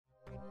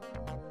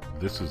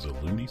This is a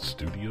Looney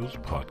Studios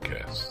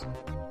podcast.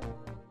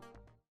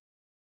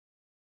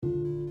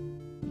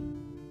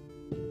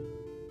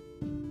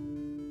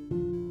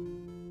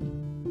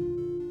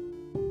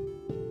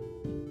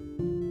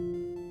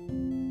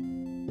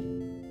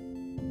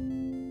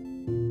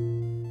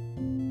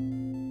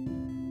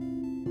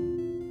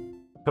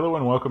 Hello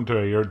and welcome to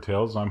Ayard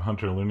Tales. I'm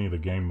Hunter Looney, the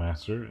Game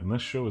Master, and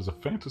this show is a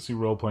fantasy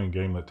role-playing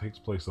game that takes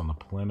place on the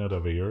planet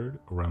of Ayard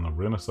around the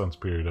Renaissance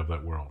period of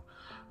that world.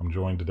 I'm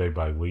joined today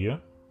by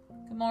Leah.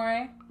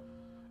 Gamore.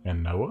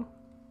 And Noah.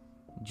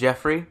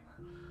 Jeffrey.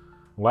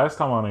 Last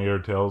time on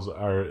Ayard Tales,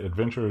 our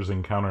adventurers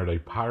encountered a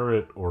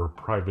pirate or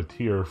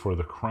privateer for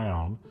the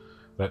crown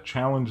that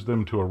challenged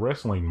them to a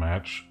wrestling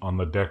match on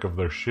the deck of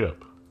their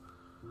ship.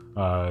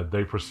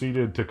 They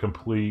proceeded to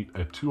complete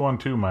a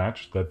 2-on-2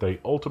 match that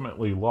they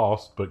ultimately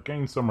lost, but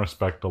gained some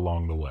respect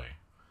along the way.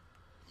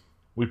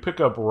 We pick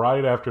up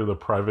right after the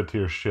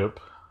privateer ship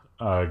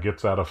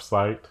gets out of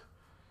sight.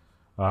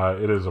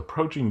 It is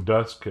approaching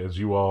dusk as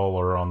you all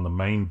are on the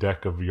main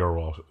deck of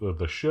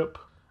the ship.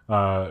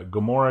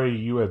 Gamore,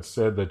 you had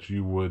said that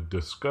you would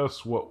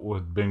discuss what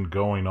had been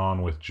going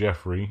on with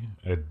Jeffrey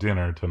at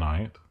dinner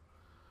tonight.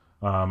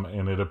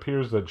 And it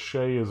appears that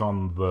Shay is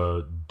on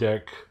the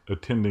deck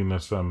attending to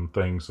some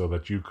things so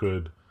that you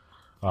could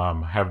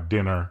have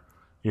dinner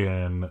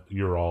in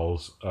your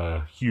all's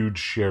huge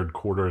shared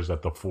quarters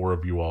that the four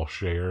of you all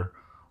share.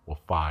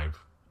 Well, five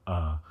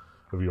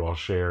of you all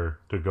share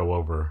to go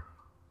over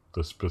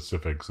the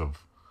specifics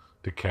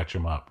to catch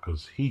him up,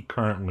 because he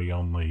currently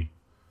only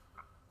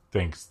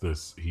thinks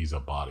he's a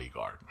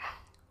bodyguard.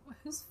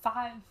 Who's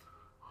five?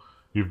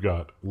 You've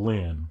got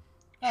Lynn,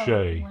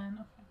 Shay, Lynn,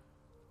 okay.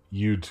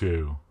 You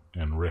two,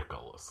 and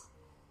Richolas.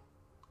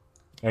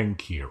 And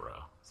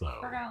Kira. So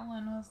I forgot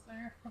Lynn was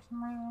there for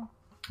some reason.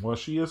 well,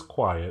 she is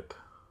quiet,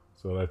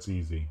 so that's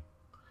easy.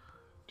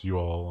 Do you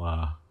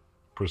all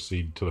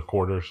proceed to the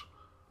quarters?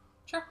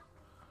 Sure.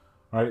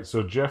 Alright,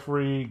 so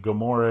Jeffrey,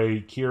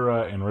 Gamore,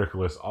 Kira, and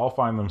Richolas all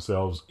find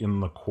themselves in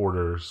the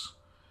quarters.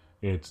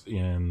 It's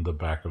in the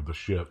back of the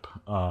ship.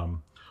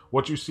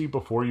 What you see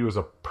before you is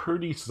a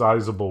pretty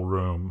sizable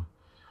room.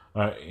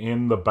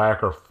 In the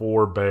back are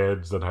 4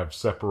 beds that have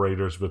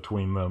separators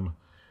between them.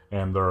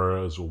 And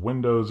there's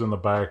windows in the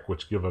back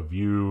which give a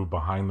view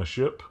behind the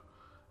ship.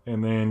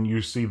 And then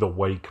you see the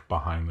wake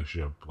behind the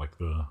ship, like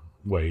the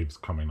waves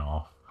coming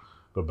off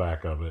the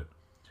back of it.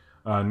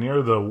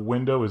 Near the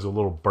window is a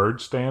little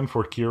bird stand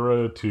for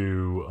Kira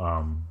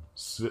to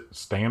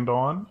stand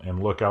on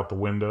and look out the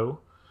window.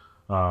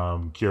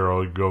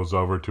 Kira goes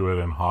over to it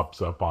and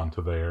hops up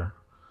onto there.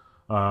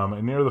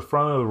 And near the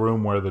front of the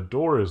room where the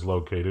door is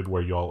located,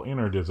 where you all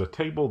entered, is a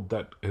table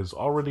that has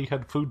already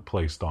had food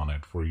placed on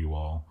it for you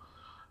all,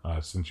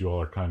 since you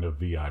all are kind of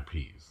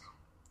VIPs.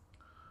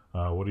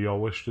 What do you all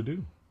wish to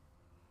do?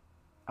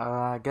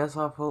 I guess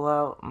I'll pull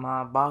out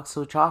my box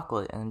of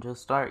chocolate and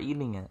just start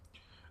eating it.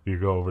 You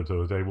go over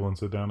to the table and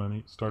sit down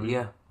and start eating?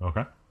 Yeah.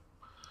 Okay.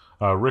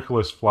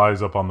 Richolas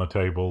flies up on the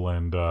table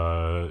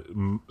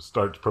and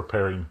starts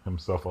preparing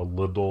himself a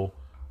little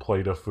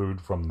plate of food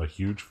from the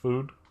huge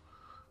food.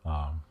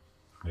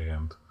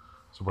 And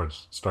so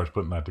starts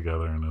putting that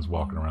together and is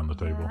walking around the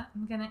table. Yeah,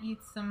 I'm gonna eat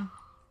some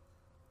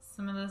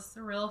of this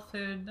real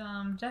food.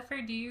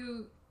 Jeffrey, do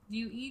you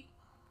eat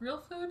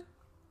real food?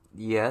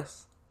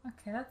 Yes.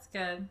 Okay, that's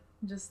good.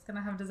 Just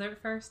gonna have dessert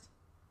first?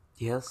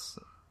 Yes.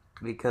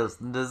 Because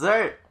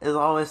dessert is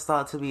always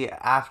thought to be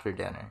after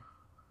dinner.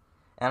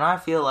 And I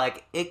feel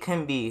like it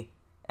can be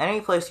any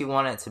place you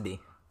want it to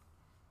be.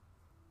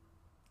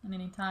 At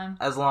any time?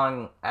 As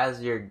long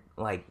as you're,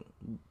 like,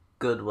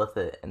 good with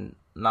it and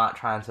not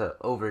trying to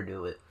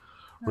overdo it.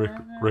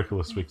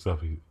 Richolas speaks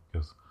up. He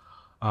goes,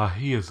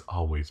 he has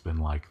always been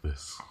like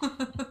this.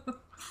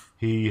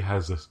 He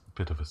has a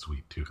bit of a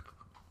sweet tooth.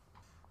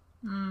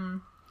 I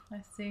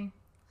see.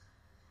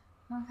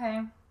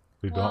 Okay.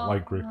 You don't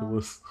like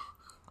Richolas?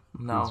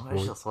 No,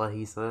 that's just what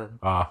he said.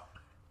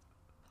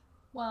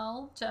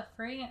 Well,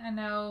 Jeffrey, I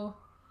know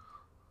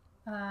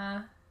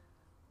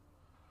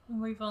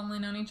we've only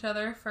known each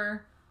other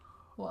for,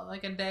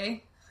 like a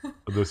day?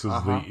 This is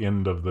the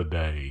end of the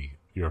day,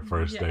 your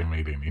first day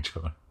meeting each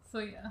other. So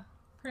yeah,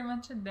 pretty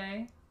much a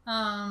day.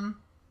 And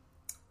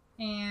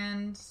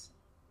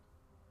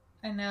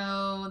I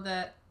know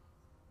that,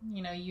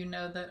 you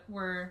know that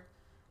we're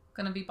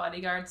going to be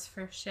bodyguards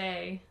for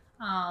Shay.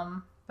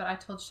 But I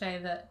told Shay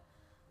that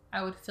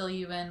I would fill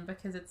you in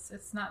because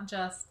it's not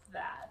just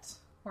that.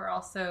 We're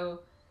also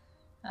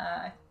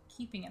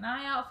keeping an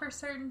eye out for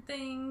certain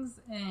things,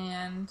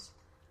 and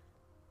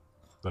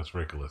that's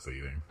Richolas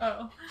eating.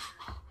 Oh,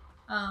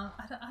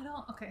 I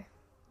don't. Okay,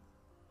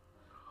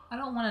 I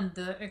don't want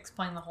to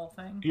explain the whole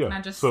thing. Yeah. Can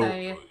I just so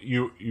say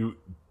you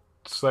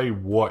say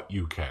what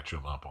you catch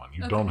him up on.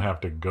 You don't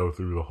have to go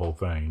through the whole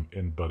thing.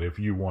 But if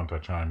you want to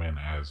chime in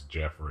as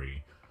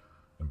Jeffrey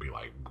and be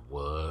like,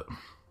 "What?"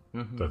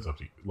 That's up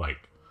to you.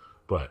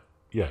 But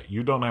yeah,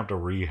 you don't have to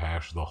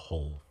rehash the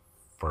whole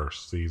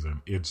first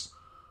season. It's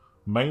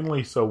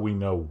mainly so we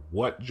know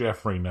what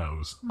Jeffrey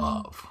knows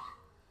of.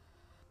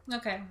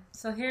 Okay,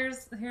 so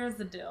here's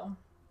the deal,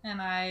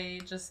 and I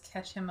just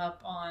catch him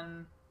up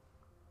on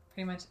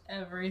pretty much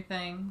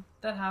everything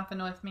that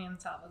happened with me and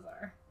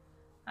Salazar.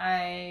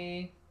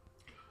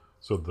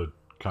 So the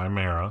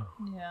Chimera,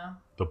 Yeah.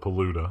 the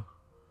Polluta,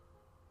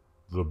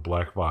 the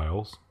Black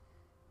Vials.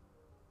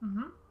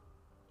 Mm-hmm.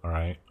 All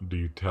right. Do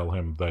you tell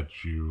him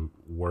that you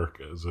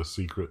work as a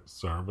secret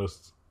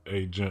service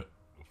agent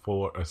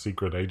for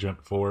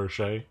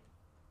Shay?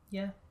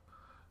 Yeah.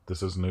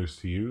 This is news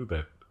to you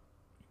that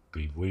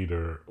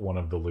one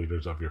of the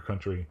leaders of your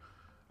country,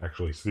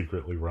 actually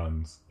secretly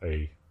runs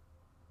a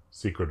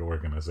secret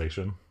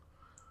organization,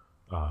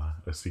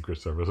 a secret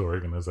service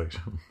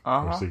organization,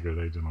 or secret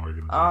agent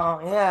organization. Oh,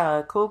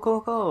 yeah,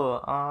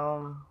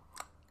 cool.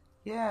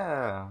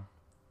 Yeah.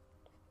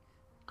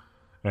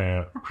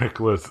 And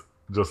Nicholas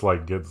just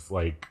like gets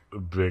like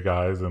big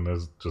eyes and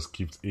just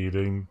keeps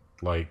eating.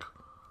 Like,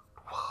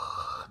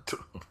 what?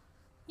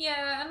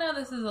 Yeah, I know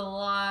this is a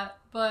lot,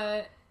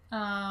 but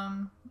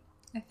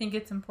I think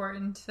it's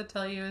important to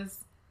tell you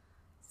as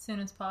soon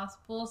as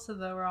possible so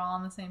that we're all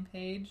on the same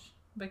page,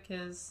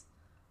 because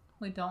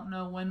we don't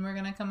know when we're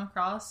going to come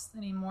across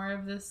any more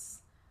of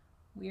this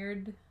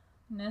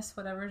weirdness,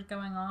 whatever's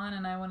going on,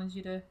 and I wanted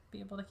you to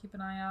be able to keep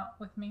an eye out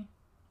with me.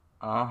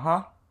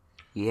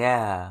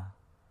 Yeah.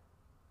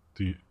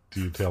 Do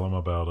you tell him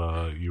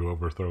about you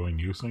overthrowing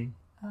Yusing?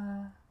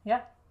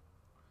 Yeah.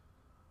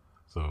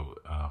 So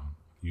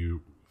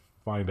you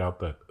find out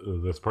that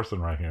this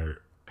person right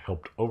here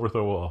helped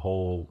overthrow a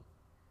whole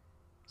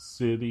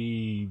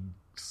city,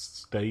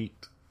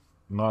 state,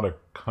 not a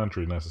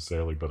country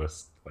necessarily, but a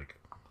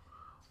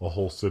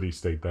whole city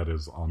state that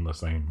is on the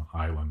same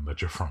island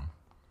that you're from.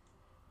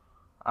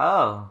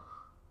 Oh.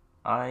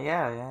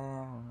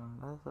 Yeah.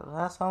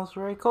 That sounds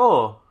very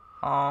cool.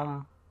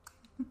 Let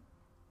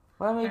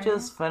me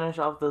just finish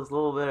off this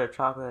little bit of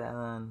chocolate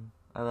and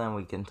then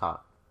we can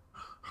talk.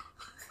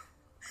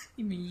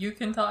 You mean you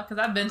can talk?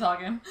 Because I've been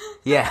talking.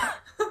 Yeah.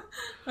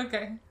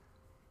 Okay.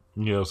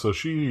 Yeah, so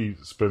she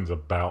spends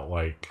about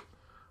like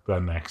the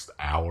next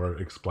hour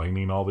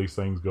explaining all these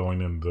things,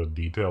 going into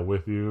detail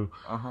with you.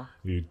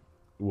 You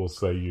will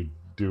say you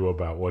do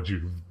about what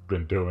you've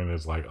been doing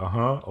is like,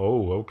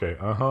 oh, okay,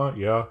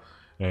 yeah.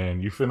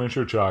 And you finish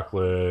your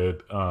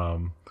chocolate.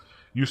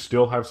 You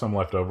still have some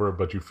left over,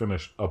 but you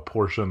finish a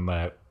portion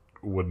that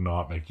would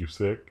not make you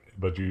sick,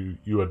 but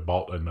you had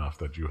bought enough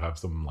that you have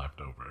some left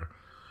over.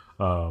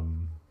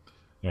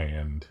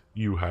 And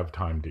you have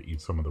time to eat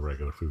some of the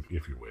regular food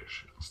if you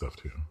wish and stuff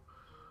too.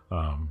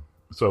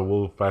 So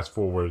we'll fast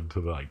forward to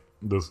like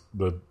this.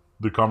 The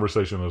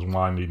conversation is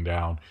winding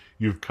down.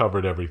 You've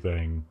covered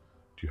everything.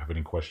 Do you have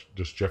any questions?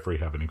 Does Jeffrey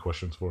have any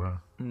questions for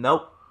her?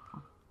 Nope.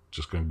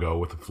 Just gonna go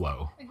with the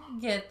flow. I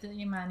get that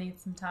you might need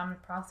some time to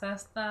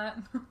process that.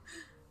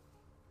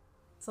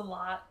 It's a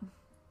lot.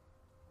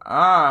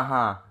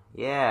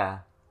 Yeah.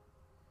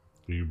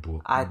 You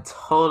I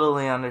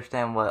totally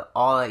understand what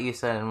all that you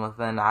said and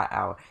within that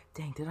hour.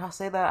 Dang, did I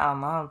say that out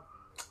loud?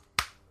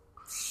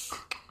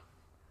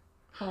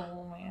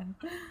 Oh,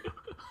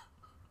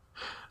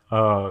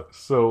 man.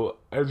 So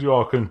as you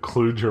all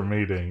conclude your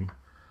meeting,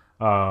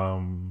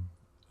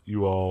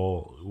 you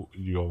all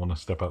want to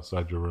step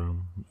outside your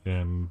room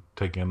and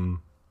take in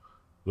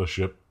the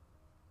ship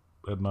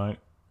at night?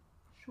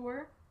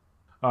 Sure.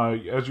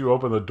 As you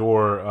open the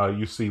door,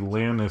 you see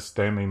Lynn is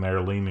standing there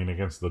leaning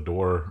against the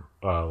door,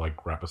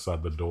 like right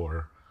beside the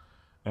door.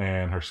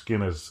 And her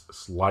skin is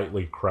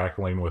slightly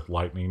crackling with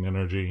lightning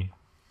energy,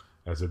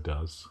 as it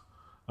does.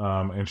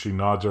 And she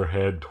nods her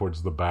head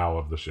towards the bow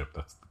of the ship.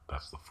 That's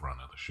the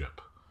front of the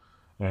ship.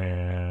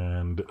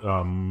 And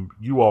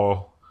you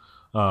all,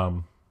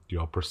 do you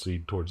all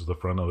proceed towards the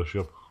front of the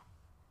ship?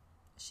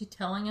 Is she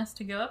telling us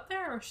to go up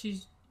there, or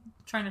she's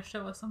trying to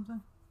show us something?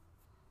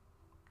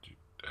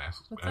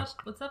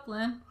 What's up,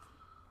 Lynn?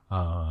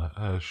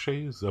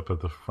 Shay's up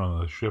at the front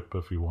of the ship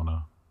if you want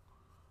to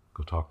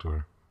go talk to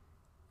her.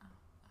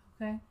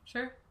 Okay,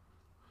 sure.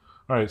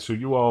 All right, so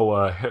you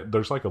all,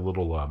 there's like a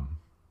little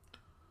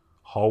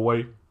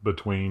hallway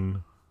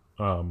between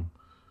the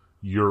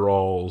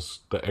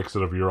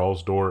exit of your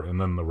all's door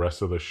and then the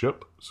rest of the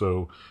ship.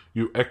 So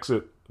you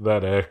exit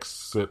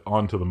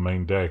onto the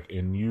main deck,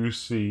 and you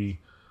see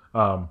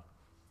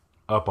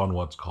up on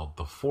what's called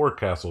the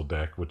forecastle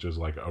deck, which is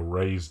like a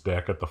raised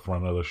deck at the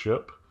front of the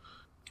ship.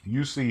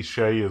 You see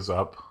Shay is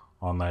up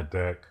on that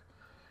deck,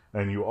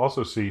 and you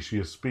also see she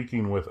is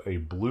speaking with a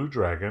blue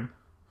dragon,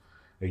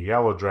 a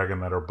yellow dragon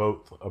that are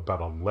both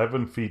about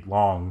 11 feet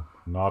long,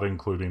 not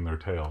including their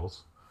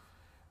tails.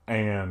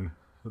 And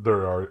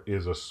there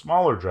is a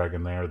smaller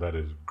dragon there that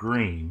is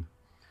green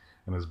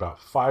and is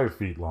about 5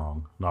 feet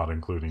long, not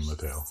including the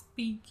tail.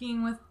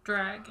 Speaking with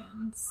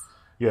dragons.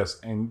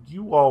 Yes, and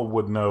you all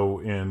would know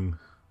in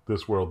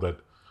this world that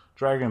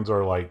dragons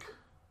are like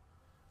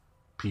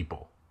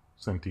people,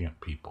 sentient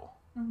people.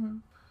 Mm-hmm.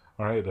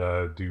 All right,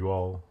 do you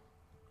all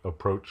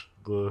approach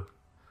it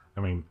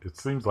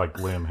seems like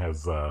Lynn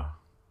has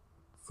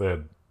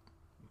said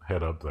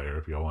head up there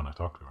if y'all want to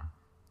talk to her.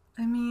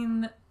 I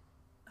mean,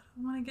 I don't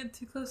don't want to get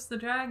too close to the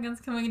dragons.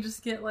 Can we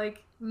just get,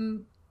 like,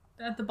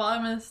 at the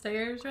bottom of the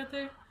stairs right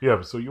there?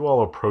 Yeah, so you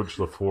all approach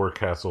the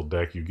forecastle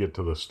deck. You get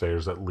to the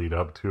stairs that lead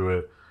up to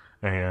it,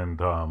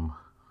 and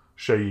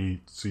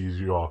Shay sees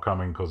you all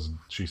coming because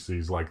she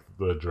sees, like,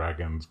 the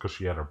dragons, because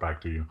she had her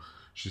back to you.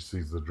 She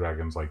sees the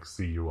dragons, like,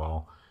 see you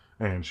all,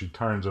 and she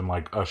turns and,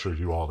 like, ushers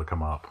you all to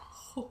come up.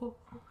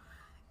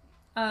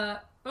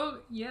 Oh,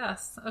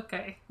 yes.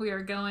 Okay, we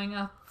are going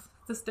up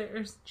the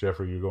stairs. Jeff,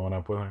 are you going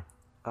up with her?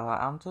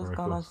 I'm just Very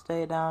gonna close.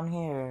 stay down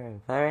here.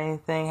 If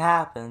anything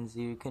happens,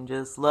 you can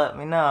just let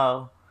me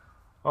know.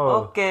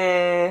 Oh,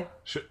 Okay.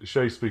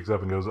 Shay speaks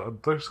up and goes,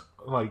 "There's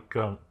like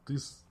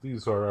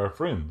these are our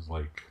friends.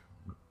 Like,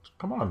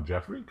 come on,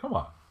 Jeffrey, come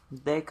on."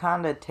 They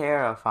kinda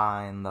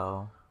terrifying,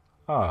 though.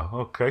 Ah,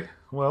 okay.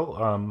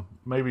 Well,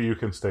 maybe you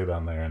can stay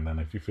down there, and then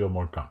if you feel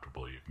more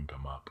comfortable, you can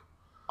come up.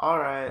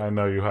 Alright. I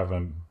know you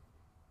haven't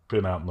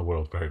been out in the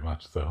world very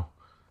much, so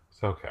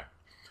it's okay.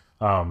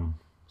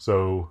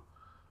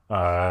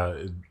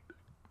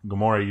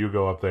 Gamora, you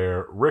go up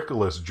there.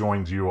 Rickolas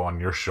joins you on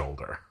your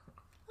shoulder,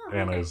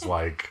 and is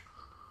like,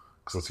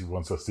 because he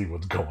wants to see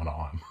what's going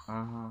on.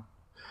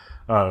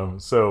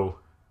 So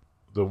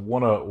the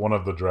one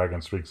of the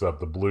dragons speaks up.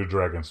 The blue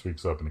dragon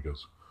speaks up, and he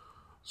goes,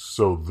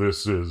 "So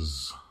this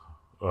is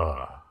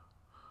the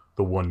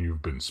one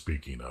you've been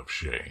speaking of,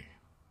 Shay,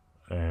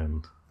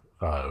 and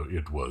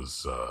it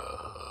was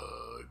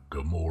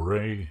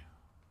Gamora.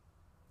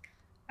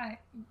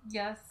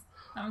 Yes,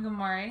 I'm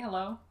Gamora.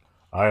 Hello.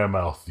 I am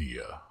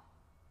Althea.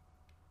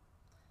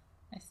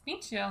 Nice to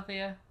meet you,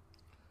 Althea.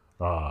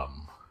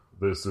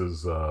 This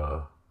is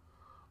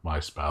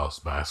my spouse,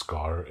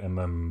 Baskar," and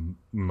then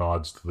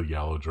nods to the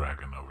yellow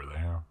dragon over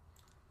there.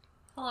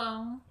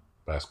 Hello.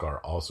 Baskar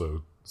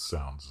also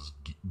sounds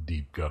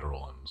deep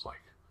guttural and is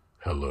like,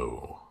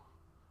 "Hello,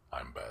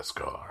 I'm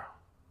Baskar.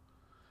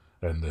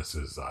 And this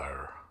is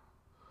our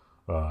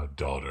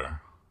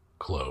daughter,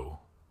 Chloe."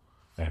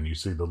 And you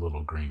see the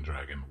little green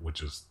dragon,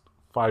 which is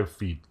 5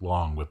 feet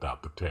long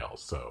without the tail.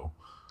 So,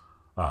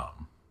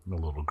 the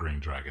little green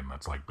dragon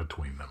that's like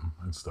between them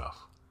and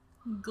stuff.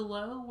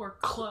 Glow or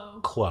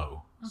Clo?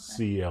 Chloe.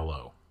 Okay.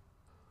 CLO.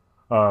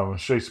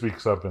 Shay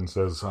speaks up and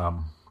says,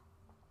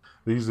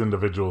 "These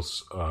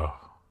individuals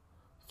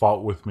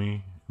fought with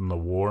me in the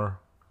war,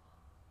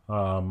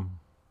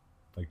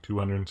 like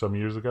 200 and some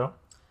years ago.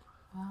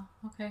 Wow,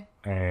 okay.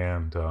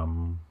 And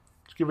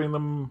giving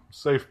them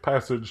safe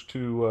passage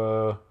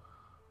to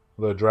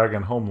the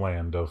dragon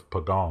homeland of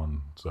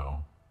Pagan.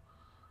 So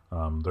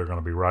they're going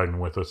to be riding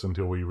with us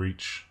until we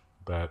reach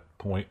that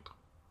point.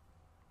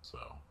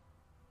 So,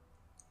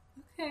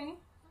 Okay.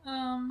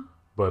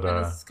 but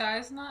Are the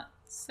sky's not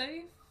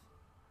safe?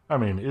 I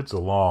mean, it's a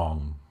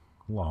long.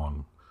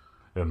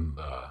 And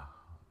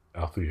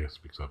Althea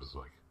speaks up as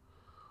like,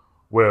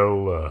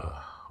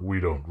 "Well,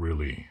 we don't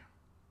really.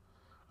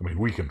 I mean,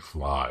 we can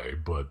fly,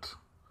 but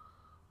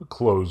the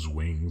closed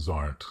wings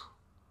aren't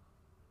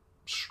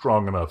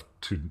strong enough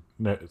to."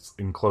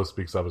 And Chloe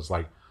speaks up as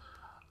like,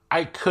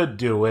 "I could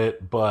do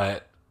it,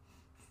 but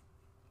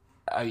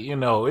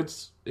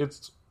it's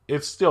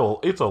still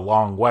a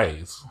long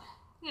ways."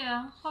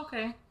 Yeah,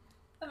 okay.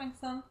 That makes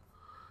sense.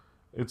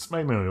 It's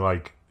mainly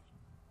like,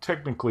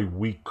 technically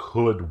we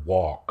could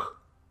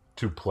walk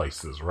to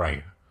places,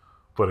 right?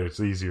 But it's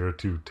easier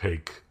to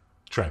take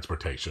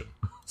transportation.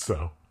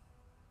 So,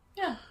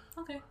 Yeah,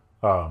 okay.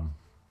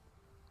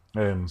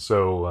 and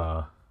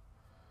so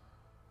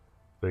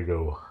they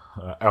go,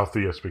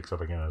 Althea speaks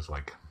up again as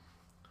like,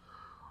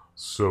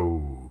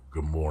 "So,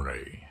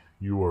 Gamorne,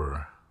 you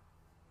are,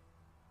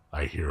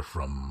 I hear,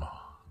 from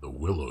the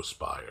Willow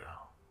Spire.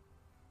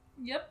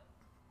 Yep.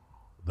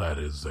 That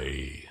is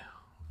a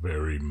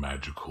very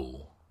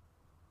magical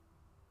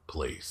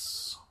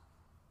place.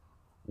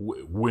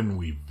 When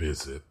we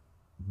visit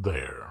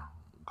there,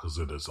 because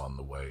it is on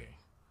the way,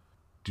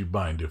 do you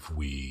mind if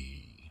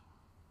we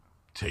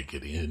take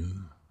it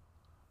in?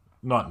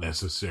 Not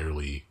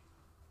necessarily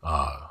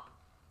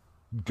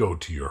go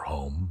to your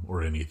home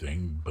or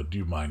anything, but do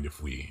you mind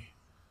if we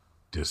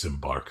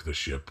disembark the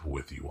ship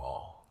with you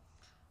all?"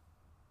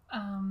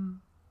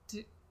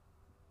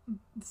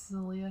 This is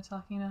Aaliyah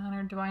talking to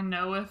Hunter. Do I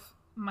know if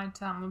my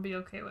town would be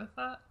okay with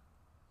that?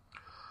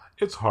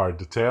 It's hard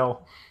to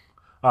tell.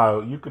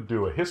 You could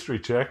do a history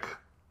check.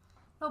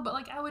 No, but,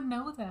 like, I would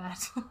know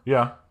that.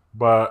 Yeah,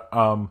 but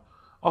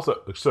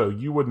also, so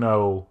you would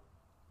know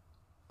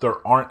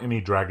there aren't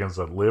any dragons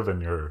that live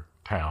in your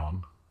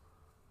town,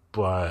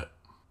 but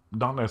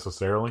not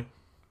necessarily.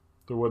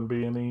 There wouldn't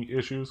be any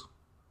issues.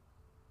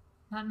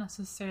 Not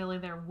necessarily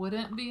there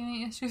wouldn't be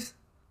any issues.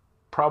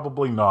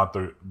 Probably not.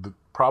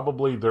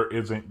 Probably there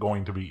isn't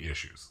going to be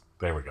issues.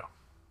 There we go.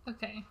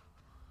 Okay.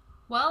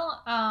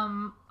 Well,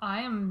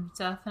 I am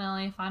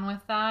definitely fine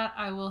with that.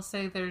 I will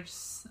say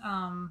there's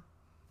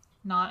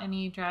not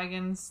any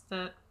dragons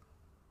that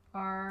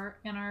are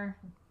in our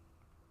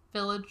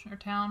village or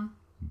town.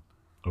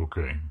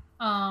 Okay.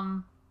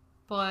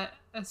 But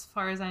as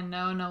far as I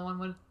know, no one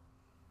would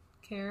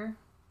care.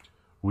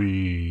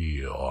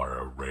 We are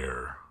a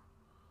rare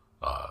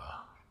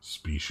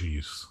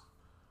species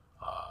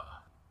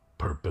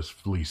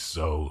Purposefully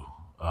so,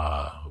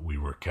 we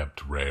were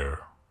kept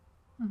rare.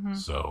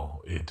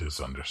 So it is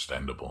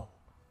understandable.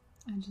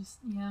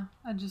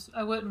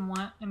 I wouldn't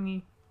want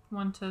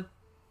anyone to,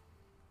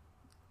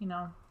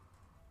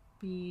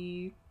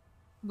 be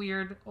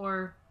weird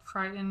or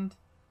frightened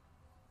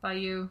by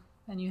you,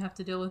 and you have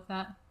to deal with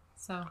that.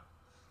 So.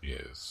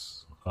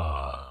 Yes.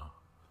 And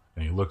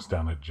he looks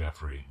down at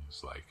Jeffrey.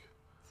 He's like,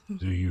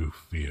 "Do you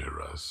fear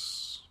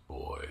us,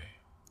 boy?"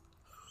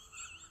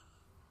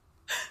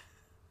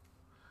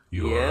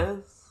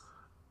 Yes.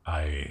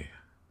 I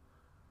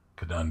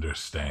can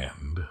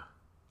understand.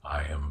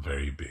 I am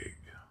very big,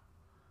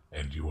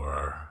 and you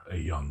are a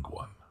young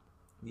one.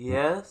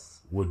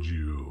 Yes. Would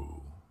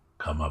you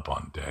come up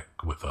on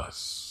deck with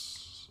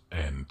us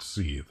and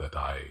see that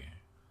I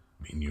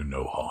mean you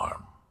no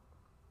harm?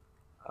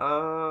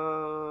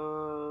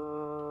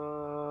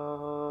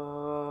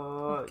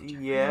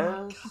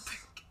 Yes.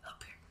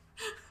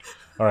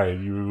 All right,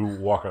 you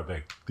walk out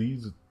there.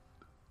 These,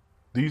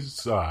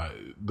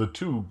 the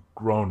two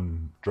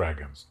grown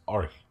dragons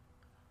are,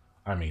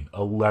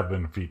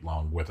 11 feet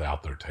long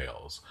without their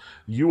tails.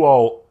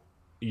 Your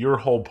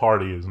whole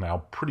party is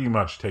now pretty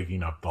much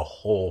taking up the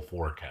whole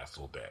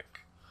forecastle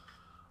deck.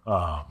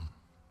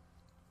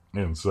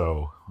 And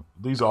so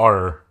these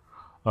guys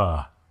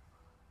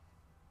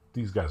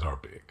are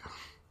big.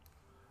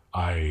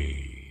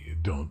 I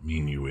don't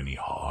mean you any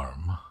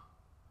harm.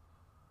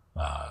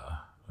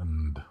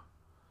 And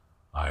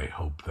I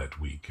hope that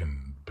we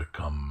can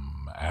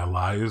become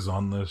allies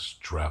on this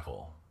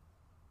travel.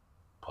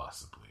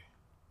 Possibly.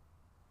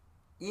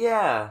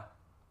 Yeah.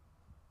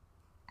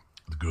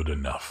 Good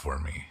enough for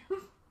me.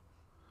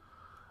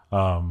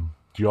 Do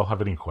y'all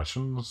have any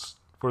questions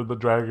for the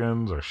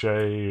dragons or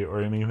Shay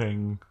or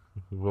anything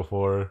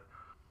before?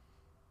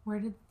 Where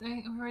did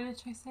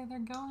Shay say they're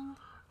going?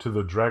 To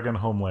the dragon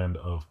homeland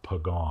of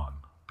Pagon.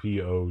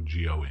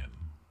 Pogon.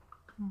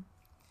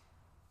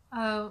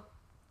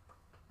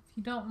 If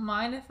you don't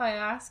mind if I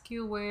ask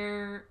you,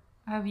 where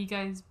have you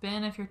guys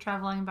been if you're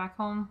traveling back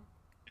home?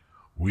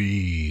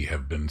 We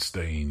have been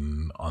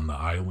staying on the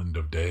island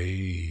of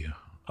Day.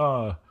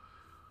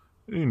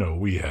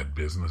 We had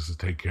business to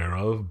take care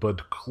of,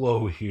 but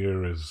Chloe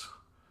here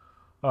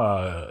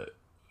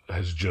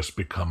has just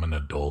become an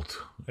adult,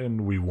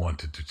 and we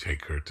wanted to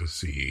take her to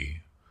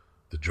see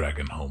the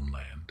dragon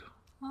homeland.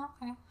 Oh,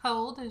 okay. How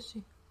old is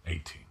she?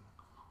 18.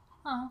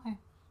 Oh, okay.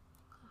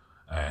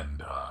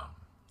 And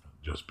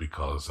just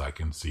because I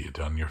can see it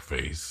on your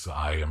face,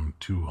 I am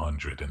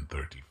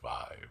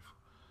 235.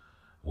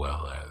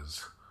 Well,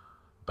 as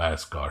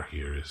Baskar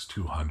here is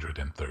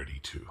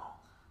 232.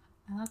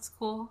 That's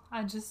cool.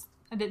 I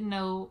didn't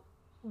know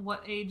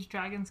what age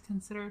dragons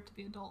consider to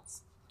be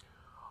adults.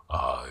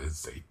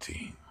 It's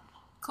 18.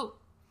 Cool.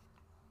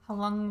 How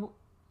long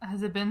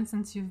has it been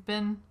since you've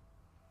been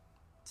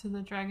to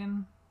the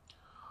dragon?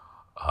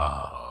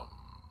 A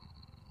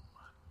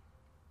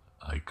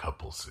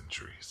couple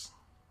centuries.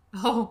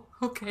 Oh,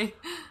 okay.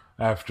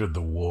 After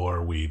the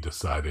war, we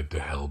decided to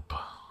help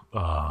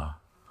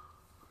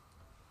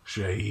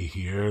Shay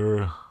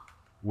here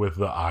with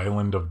the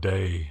Island of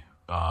Day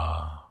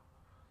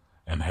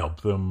and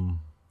help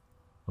them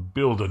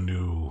build a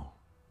new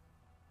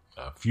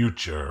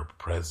future,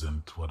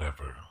 present,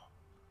 whatever.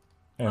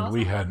 And Awesome.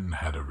 we hadn't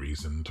had a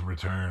reason to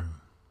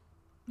return.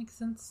 Makes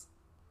sense.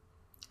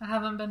 I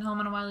haven't been home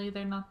in a while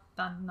either. Not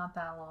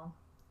that long,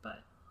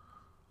 but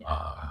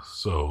yeah.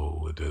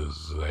 So it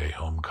is a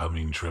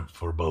homecoming trip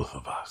for both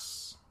of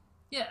us.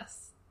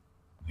 Yes.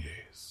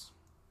 Yes.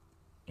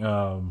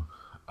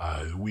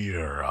 We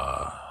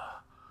are,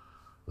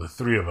 the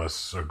three of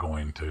us are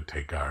going to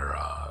take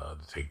our,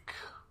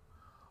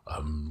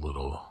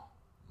 little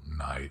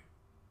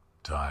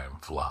nighttime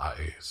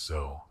fly.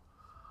 So,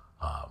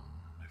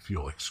 if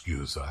you'll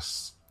excuse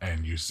us,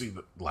 and you see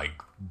that,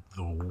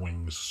 the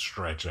wings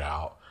stretch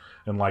out,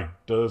 and,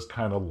 does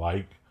kind of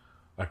like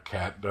a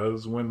cat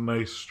does when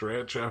they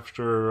stretch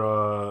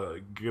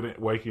after,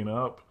 waking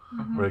up,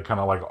 where they kind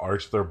of,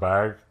 arch their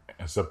back,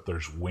 except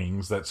there's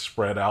wings that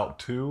spread out,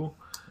 too.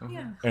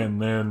 Yeah.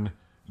 And then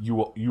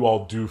you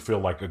all do feel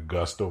like a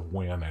gust of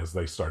wind as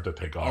they start to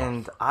take off.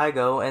 And I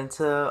go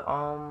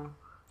into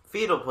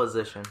fetal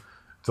position.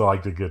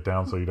 To get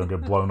down so you don't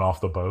get blown off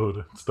the boat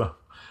and stuff.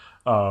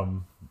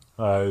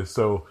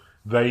 So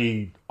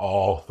they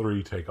all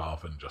three take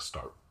off and just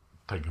start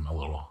taking a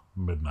little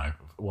midnight,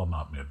 well,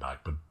 not midnight,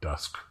 but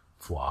dusk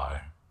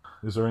fly.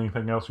 Is there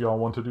anything else y'all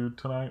want to do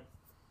tonight?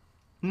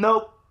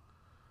 Nope.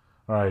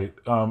 All right.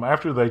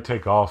 After they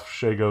take off,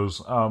 Shay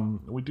goes,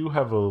 we do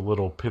have a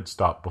little pit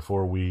stop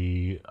before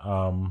we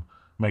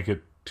make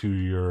it to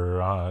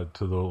your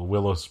to the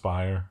Willow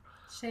Spire.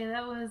 Shay,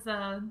 that was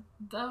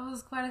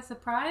quite a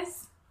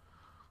surprise.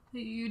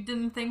 That you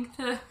didn't think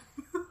to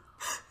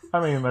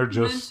They're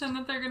just mention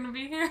that they're going to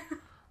be here.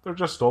 They're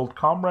just old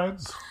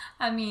comrades.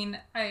 I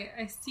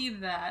see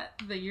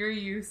that you're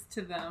used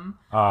to them,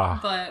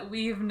 but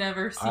we've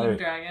never seen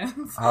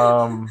dragons.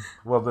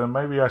 Well, then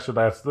maybe I should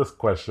ask this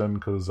question,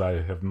 because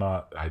I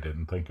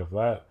didn't think of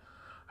that.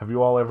 Have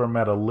you all ever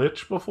met a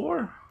lich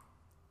before?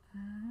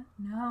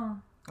 No.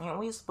 Aren't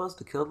we supposed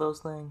to kill those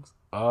things?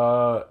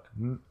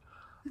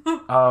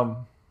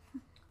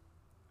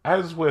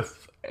 As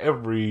with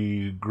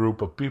every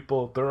group of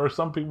people, there are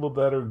some people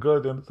that are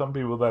good and some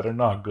people that are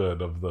not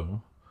good of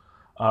them.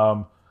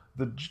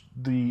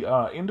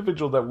 The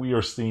individual that we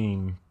are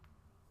seeing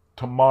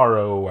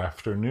tomorrow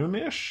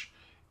afternoonish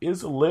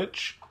is a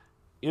lich,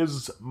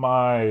 is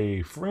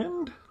my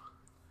friend.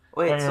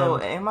 Wait, so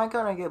am I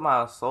gonna get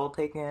my soul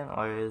taken,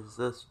 or is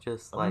this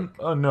just like...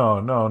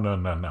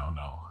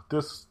 No.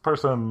 This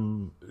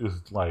person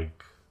is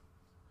like...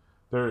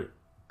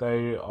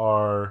 They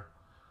are...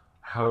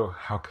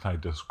 How can I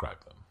describe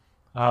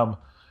them?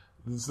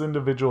 This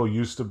individual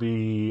used to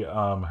be...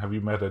 have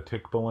you met a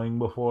Tikbaling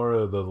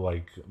before?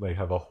 They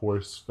have a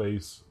horse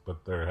face,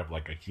 but they have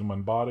like a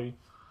human body.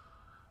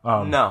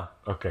 No.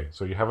 Okay,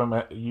 so you haven't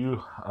met...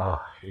 I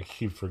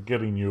keep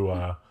forgetting you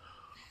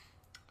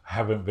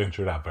haven't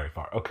ventured out very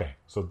far. Okay,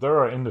 so there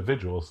are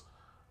individuals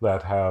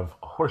that have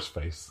a horse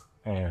face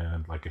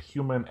and like a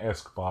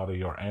human-esque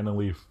body or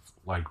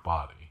Annaleaf-like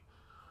body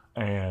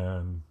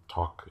and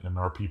talk and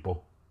are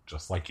people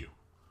just like you.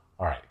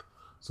 All right.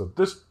 So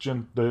this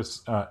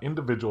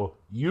individual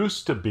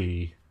used to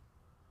be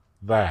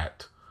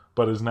that,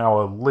 but is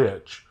now a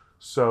lich.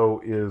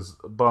 So is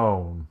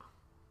bone,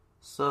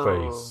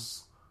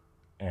 face,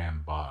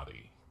 and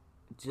body.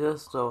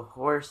 Just a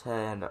horse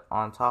head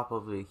on top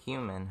of a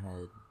human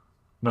head.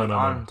 No.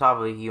 On top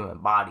of a human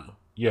body.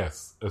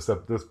 Yes,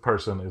 except this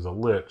person is a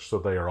lich, so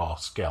they are all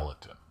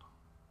skeleton.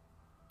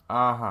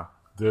 Uh-huh.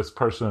 This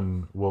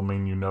person will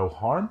mean you no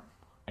harm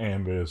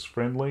and is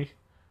friendly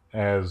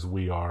as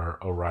we are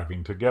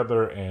arriving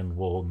together, and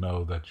will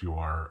know that you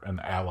are an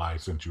ally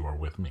since you are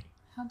with me.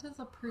 How does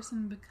a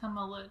person become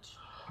a lich?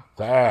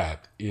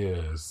 That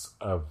is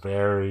a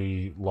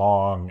very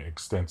long,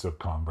 extensive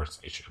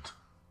conversation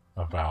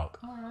about,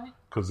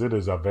 because it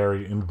is a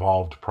very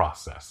involved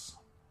process.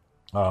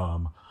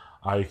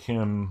 I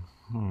can,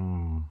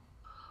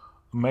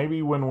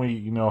 maybe when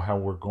we, how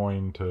we're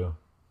going to,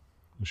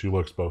 she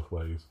looks both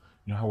ways,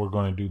 how we're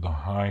going to do the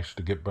heist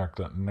to get back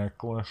that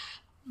necklace.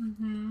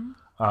 Mm-hmm.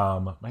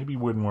 Maybe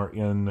when we're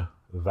in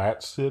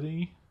that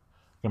city,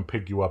 I can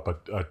pick you up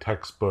a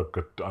textbook,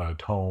 a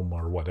tome,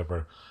 or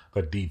whatever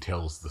that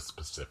details the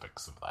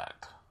specifics of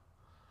that.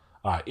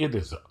 It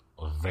is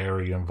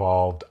very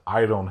involved.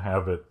 I don't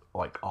have it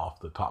like off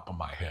the top of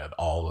my head,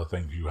 all the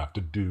things you have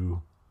to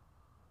do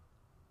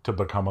to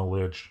become a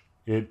lich.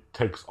 It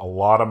takes a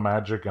lot of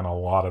magic and a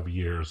lot of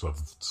years of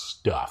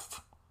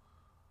stuff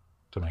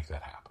to make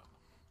that happen.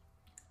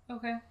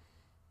 Okay.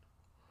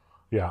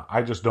 Yeah,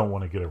 I just don't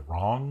want to get it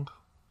wrong,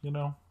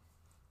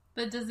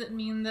 But does it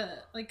mean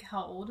that,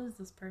 how old is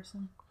this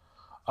person?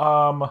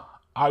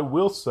 I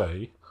will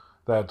say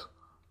that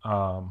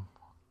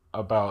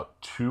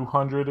about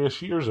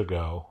 200-ish years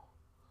ago,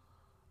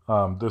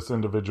 this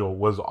individual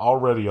was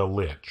already a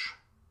lich,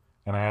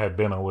 and I had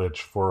been a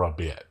lich for a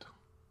bit.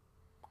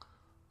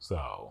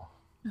 So,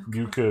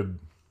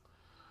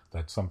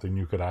 that's something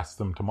you could ask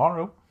them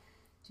tomorrow.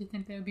 Do you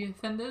think they would be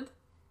offended?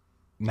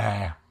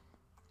 Nah.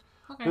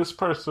 Okay. This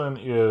person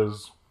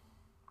is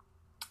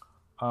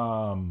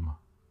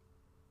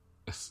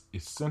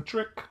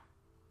eccentric.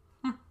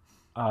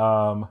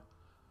 They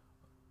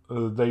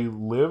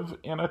live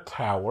in a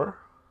tower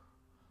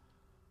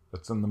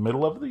that's in the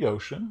middle of the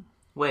ocean.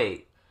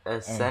 Wait,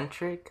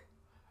 eccentric?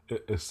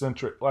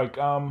 Eccentric,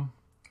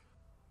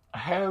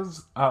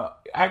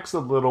 acts a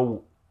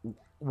little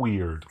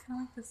weird.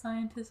 Kind of like the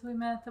scientist we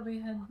met that we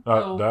had.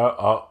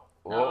 Now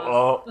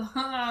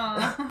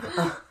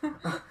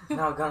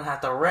I'm gonna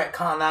have to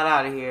retcon that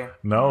out of here.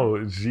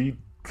 No, she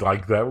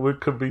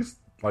could be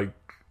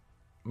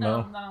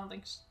no. I don't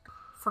think she's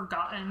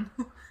forgotten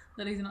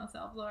that he's not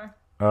Salazar.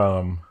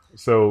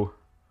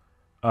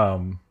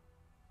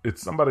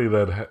 It's somebody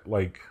that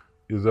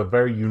is a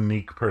very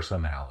unique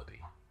personality.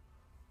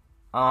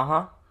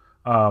 Uh-huh.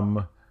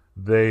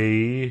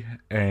 They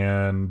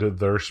and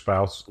their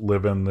spouse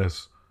live in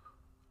this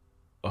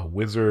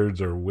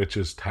wizard's or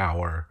witch's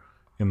tower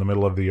in the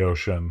middle of the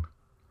ocean,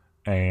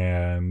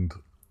 and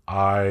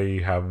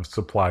I have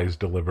supplies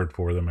delivered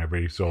for them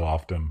every so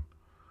often,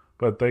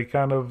 but they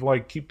kind of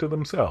keep to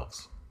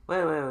themselves.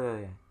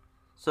 Wait.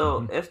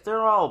 So if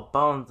they're all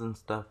bones and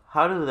stuff,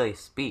 how do they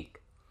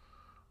speak?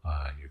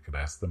 You could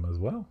ask them as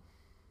well.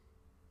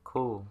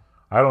 Cool.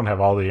 I don't have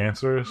all the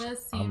answers.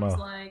 This seems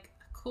like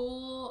a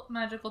cool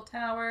magical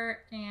tower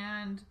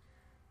and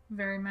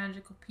very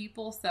magical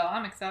people, so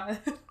I'm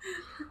excited.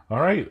 All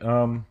right.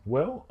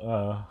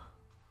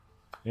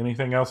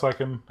 Anything else I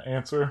can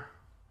answer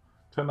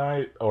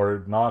tonight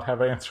or not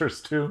have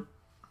answers to?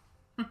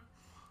 No,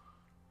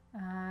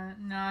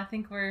 I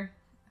think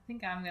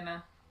I'm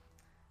gonna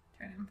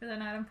turn in for the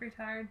night. I'm pretty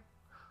tired.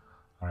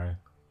 All right.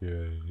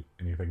 Yeah.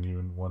 Anything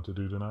you want to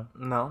do tonight?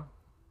 No.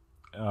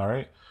 All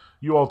right.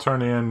 You all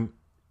turn in.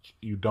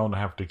 You don't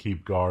have to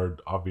keep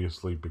guard,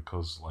 obviously,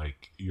 because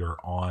you're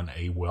on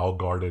a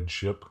well-guarded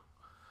ship.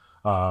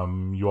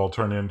 You all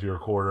turn into your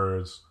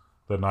quarters.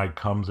 The night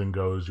comes and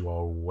goes. You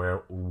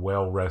are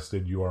well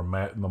rested. You are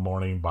met in the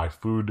morning by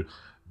food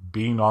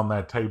being on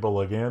that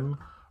table again,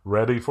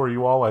 ready for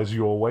you all as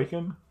you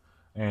awaken.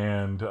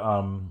 And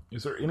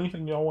is there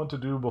anything y'all want to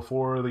do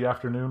before the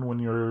afternoon when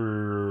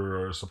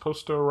you're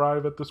supposed to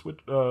arrive at this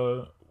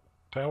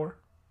tower?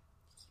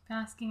 Keep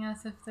asking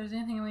us if there's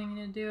anything we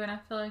need to do, and I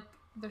feel like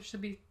there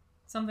should be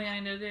something I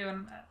need to do,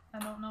 and I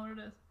don't know what it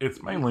is.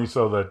 It's mainly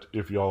so that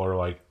if y'all are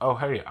like, oh,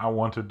 hey, I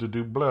wanted to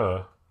do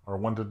blah, or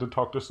wanted to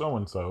talk to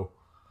so-and-so,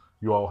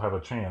 you all have a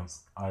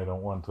chance. I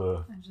don't want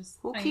to...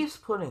 Who keeps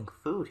putting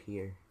food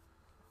here?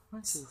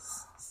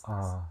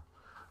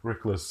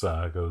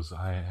 Rickless goes,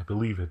 I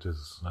believe it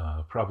is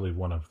probably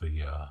one of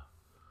the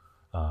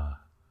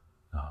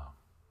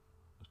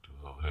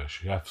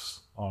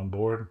chefs on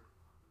board.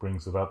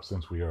 Brings it up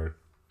since we are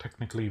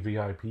technically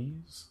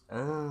VIPs.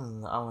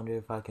 I wonder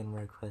if I can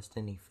request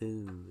any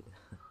food.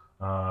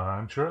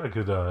 I'm sure I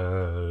could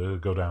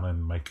go down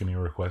and make any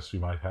requests you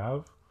might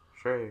have.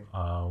 Sure.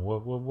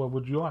 What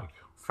would you like?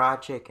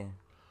 Fried chicken.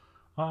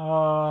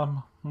 I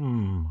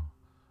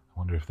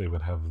wonder if they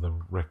would have the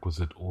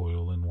requisite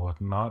oil and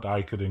whatnot.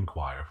 I could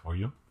inquire for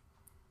you.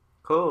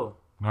 Cool.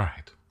 All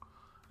right.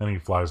 And he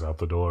flies out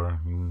the door.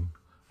 And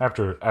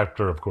after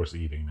of course,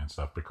 eating and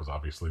stuff, because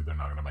obviously they're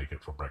not going to make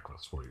it for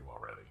breakfast for you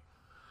already.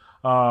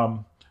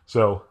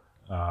 So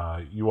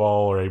you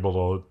all are able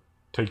to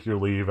take your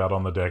leave out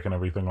on the deck and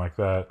everything like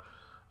that.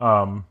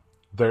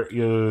 There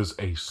is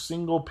a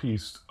single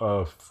piece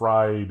of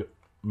fried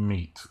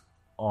meat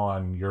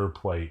on your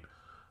plate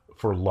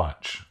for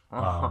lunch.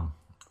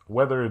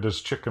 Whether it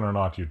is chicken or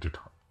not, you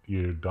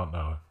don't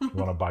know. You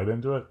want to bite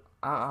into it?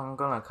 I'm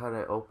gonna cut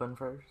it open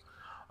first.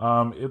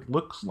 It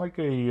looks like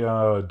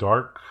a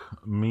dark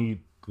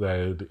meat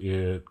that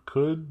it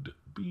could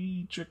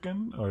be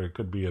chicken, or it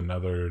could be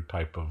another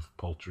type of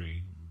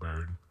poultry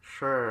bird.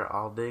 Sure,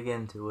 I'll dig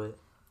into it.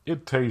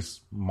 It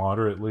tastes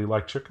moderately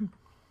like chicken.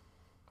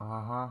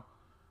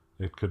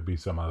 It could be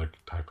some other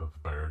type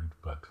of bird,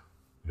 but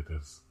it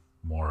is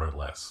more or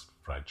less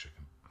fried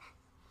chicken.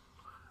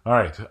 All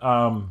right,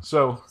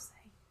 so...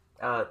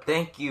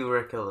 thank you,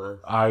 Ricola.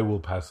 I will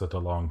pass it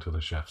along to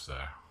the chef,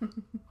 sir.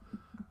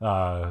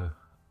 All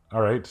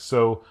right,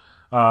 so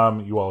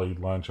you all eat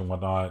lunch and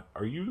whatnot.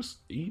 Are you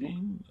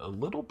eating a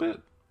little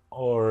bit,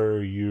 or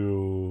are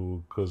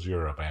you, because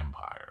you're a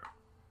vampire?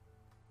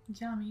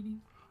 Yeah, I'm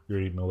eating.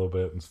 You're eating a little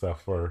bit and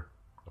stuff for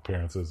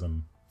appearances,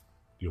 and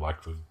you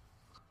like food.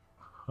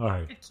 All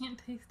right. I can't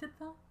taste it,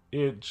 though?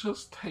 It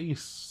just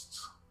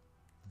tastes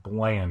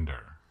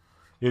blander.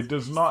 It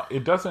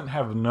doesn't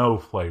have no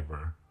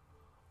flavor,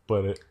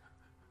 but it...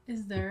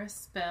 Is there a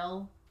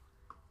spell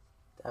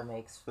that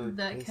makes food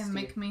that tastier? can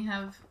make me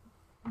have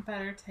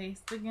better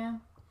taste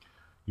again?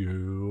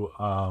 You,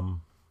 are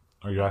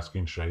you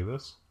asking Shay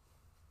this?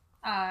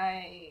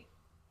 Because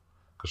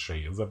Shay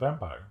is a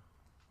vampire.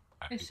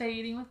 Is Shay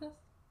eating with us?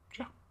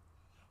 Yeah.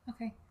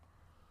 Okay.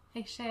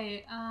 Hey,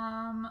 Shay,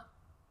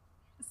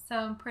 so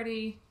I'm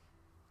pretty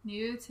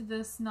new to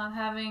this not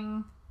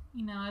having,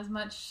 as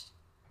much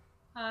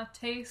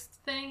taste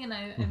thing, and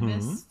I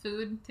miss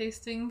food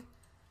tasting,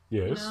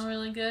 Yes.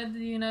 really good. Do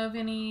you know of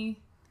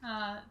any,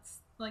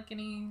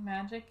 any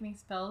magic, any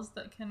spells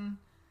that can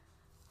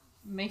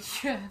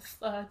make you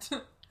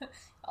have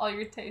all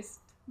your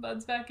taste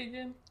buds back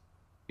again?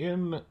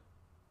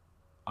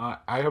 I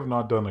have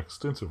not done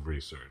extensive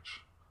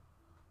research,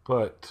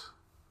 but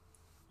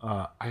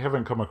I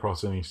haven't come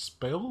across any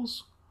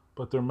spells,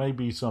 but there may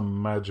be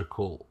some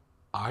magical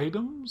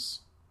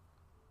items.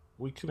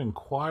 We could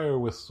inquire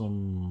with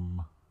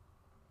some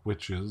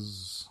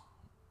witches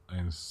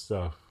and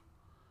stuff,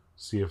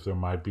 see if there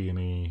might be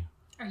any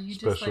Are you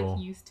special...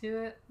 just, used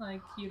to it?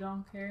 Like, you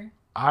don't care?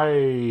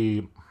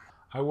 I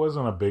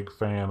wasn't a big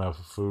fan of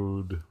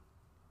food.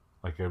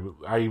 Like,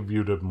 I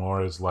viewed it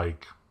more as,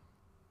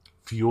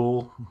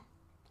 fuel.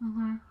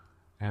 Mm-hmm.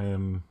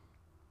 And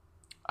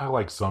I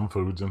like some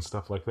foods and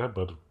stuff like that,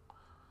 but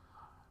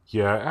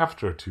yeah,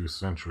 after 2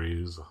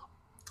 centuries,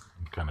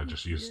 I'm kind of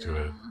just used to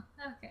it.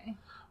 Okay.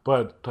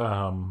 But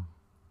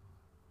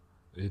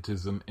it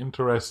is an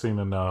interesting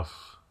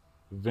enough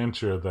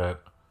venture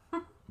that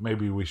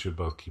maybe we should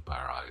both keep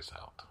our eyes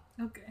out.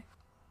 Okay.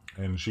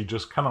 And she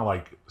just kind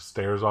of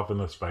stares off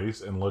into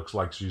space and looks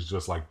like she's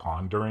just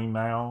pondering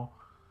now,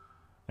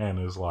 and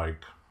is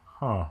like,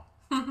 huh.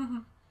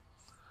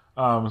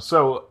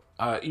 So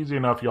easy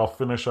enough, y'all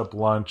finish up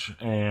lunch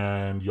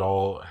and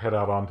y'all head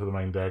out onto the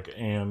main deck,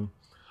 and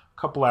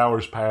a couple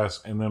hours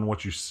pass, and then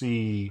what you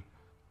see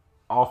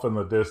off in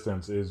the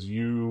distance is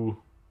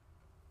you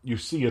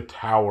see a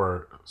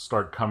tower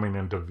start coming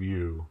into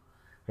view,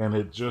 and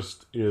it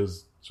just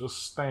is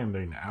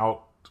standing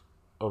out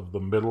of the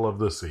middle of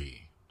the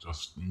sea.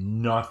 Just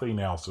nothing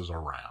else is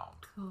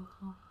around.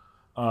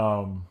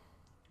 Cool.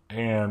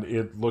 And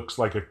it looks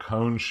like a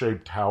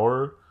cone-shaped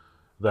tower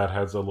that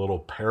has a little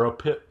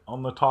parapet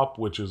on the top,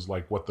 which is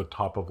what the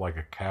top of a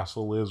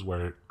castle is,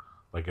 where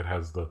it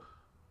has the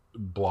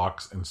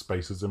blocks and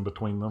spaces in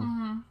between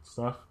them,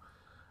 stuff.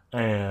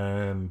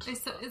 And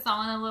it's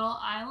on a little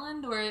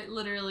island, or it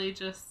literally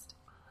just...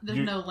 There's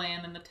no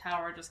land, and the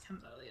tower just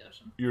comes out of the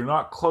ocean. You're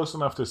not close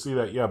enough to see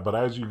that yet, but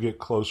as you get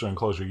closer and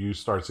closer, you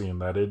start seeing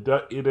that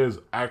it is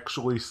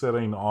actually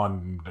sitting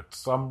on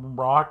some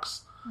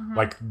rocks,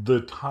 like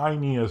the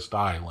tiniest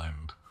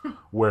island,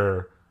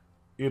 where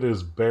it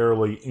is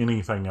barely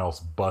anything else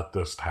but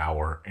this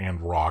tower and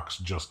rocks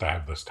just to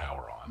have this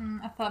tower on.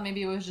 I thought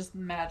maybe it was just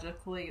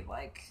magically,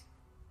 like,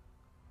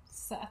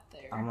 sat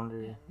there. I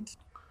wonder.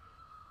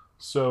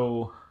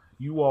 So,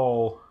 you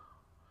all,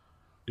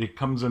 it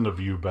comes into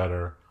view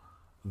better.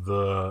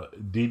 The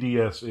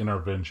DDS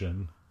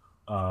intervention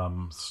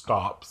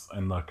stops,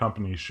 and the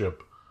company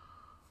ship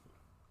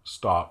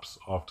stops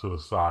off to the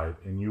side,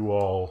 and you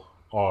all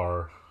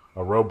are,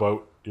 a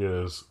rowboat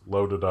is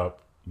loaded up.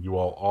 You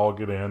all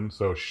get in.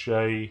 So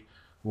Shay,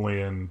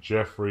 Lynn,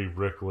 Jeffrey,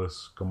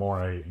 Rickless,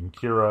 Gamore, and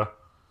Kira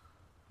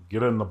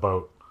get in the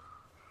boat,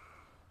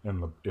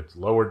 and it's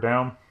lowered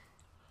down.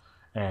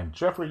 And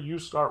Jeffrey, you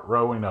start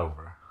rowing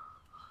over.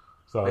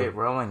 So Wait,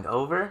 rowing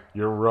over?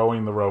 you're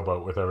rowing the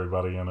rowboat with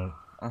everybody in it.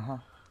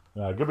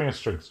 Uh-huh. Give me a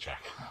strength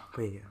check.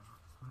 Wait,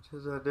 what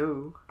does I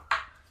do?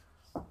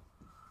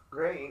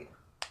 Great.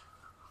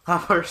 My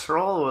first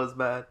roll was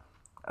bad.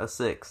 A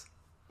 6.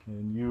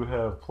 And you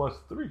have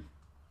 +3.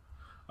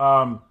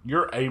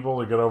 You're able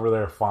to get over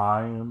there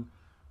fine.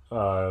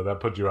 That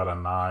puts you at a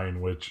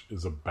 9, which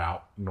is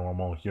about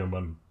normal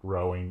human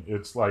rowing.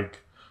 It's like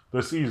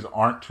the seas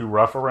aren't too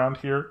rough around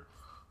here.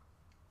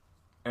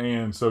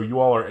 And so you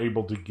all are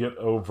able to get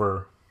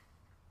over.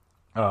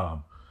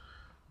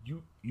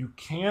 You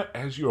can't,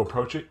 as you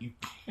approach it, you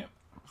can't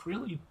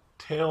really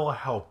tell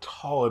how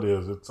tall it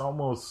is. It's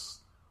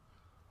almost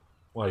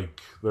like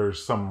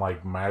there's some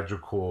like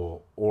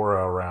magical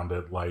aura around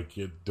it, like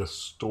it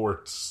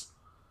distorts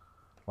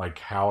like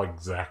how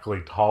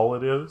exactly tall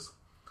it is.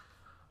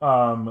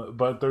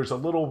 But there's a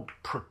little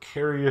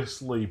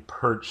precariously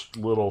perched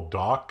little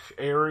dock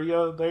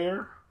area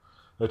there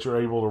that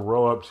you're able to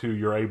row up to.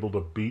 You're able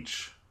to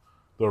beach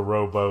the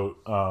rowboat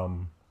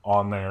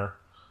on there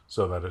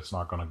so that it's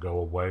not going to go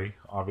away,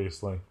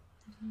 obviously.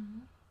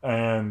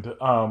 And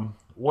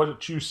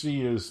what you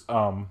see is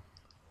the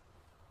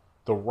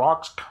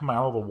rocks come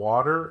out of the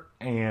water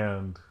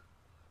and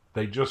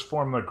they just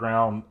form the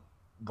ground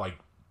like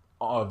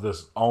of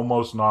this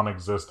almost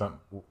non-existent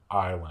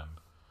island.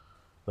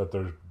 That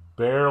there's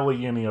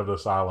barely any of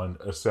this island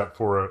except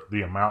for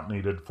the amount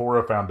needed for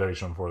a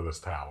foundation for this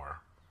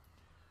tower.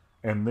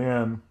 And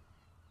then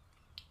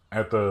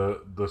at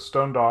the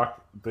stone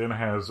dock then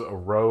has a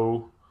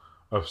row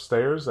of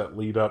stairs that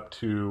lead up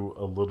to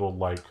a little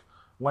like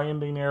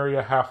landing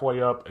area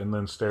halfway up, and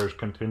then stairs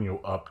continue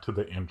up to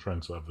the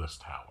entrance of this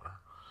tower.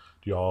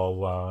 Do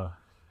y'all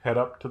head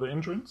up to the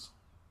entrance?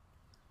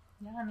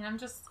 Yeah, I mean, I'm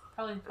just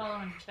probably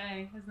following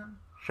Shay, isn't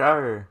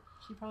Sure.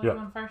 she? Probably Yep.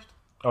 going first.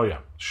 Oh yeah.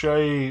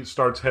 Shay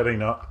starts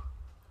heading up.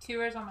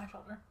 Kira's on my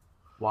shoulder.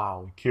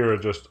 Wow. Kira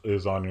just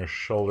is on your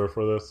shoulder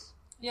for this.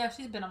 Yeah,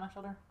 she's been on my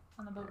shoulder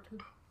on the boat too.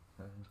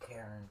 And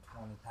carrying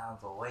 20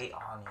 pounds of weight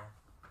on you.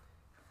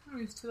 I'm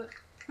used to it.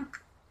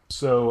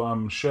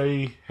 So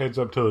Shay heads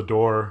up to the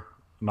door,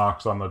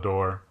 knocks on the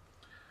door,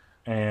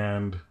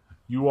 and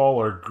you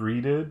all are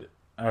greeted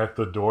at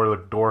the door. The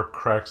door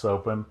cracks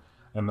open,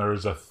 and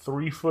there's a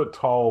 3-foot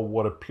tall,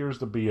 what appears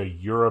to be a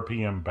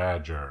European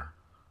badger,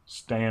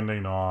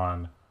 standing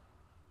on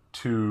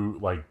two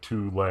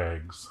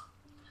legs,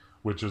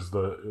 which is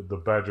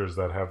the badgers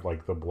that have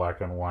like the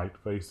black and white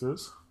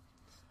faces.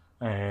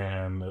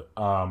 And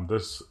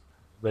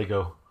they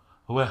go,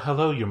 "Well,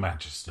 hello, Your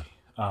Majesty.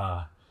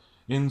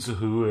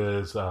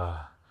 Inzuhu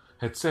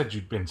had said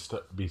you'd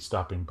be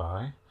stopping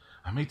by.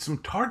 I made some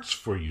tarts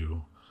for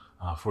you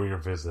for your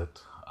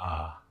visit.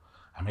 I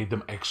made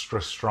them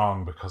extra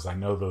strong because I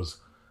know those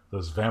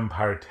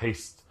vampire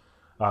taste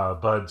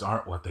buds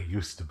aren't what they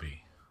used to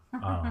be.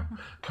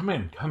 Come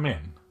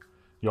in.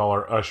 Y'all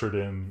are ushered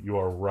in. You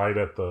are right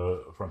at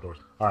the front doors.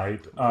 All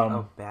right.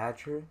 A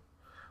badger?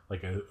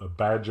 Like a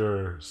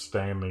badger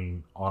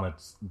standing on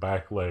its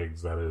back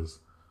legs. That is,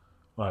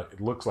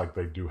 it looks like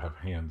they do have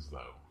hands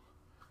though.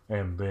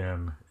 And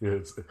then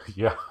it's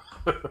yeah.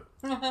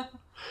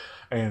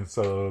 And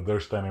so they're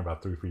standing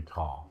about 3 feet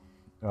tall.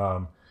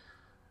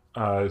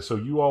 So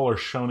you all are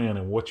shown in,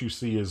 and what you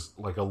see is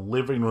like a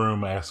living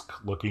room-esque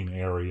looking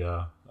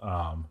area.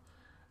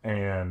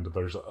 And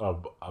there's a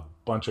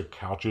bunch of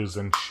couches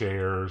and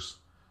chairs,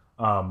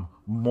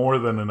 more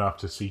than enough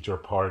to seat your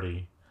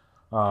party.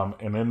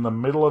 And in the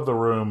middle of the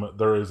room,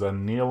 there is a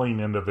kneeling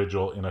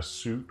individual in a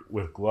suit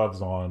with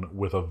gloves on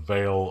with a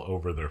veil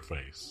over their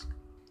face.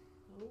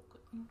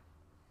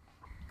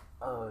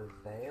 A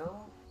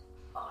veil?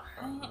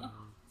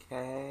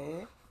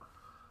 Okay.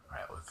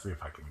 Alright, let's see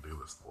if I can do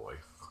this voice.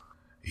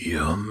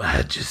 Your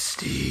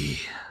Majesty,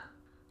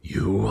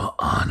 you will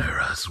honor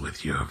us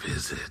with your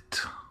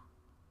visit.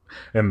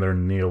 And they're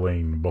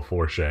kneeling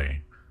before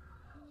Shay.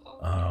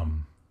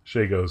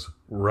 Shay goes,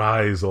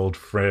 "Rise, old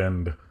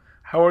friend.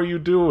 How are you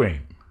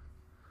doing?"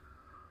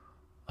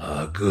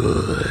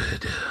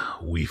 Good.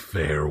 We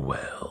fare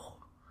well.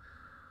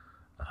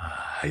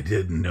 I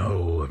didn't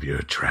know of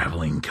your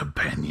traveling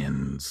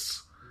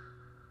companions.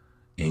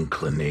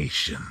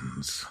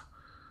 inclinations,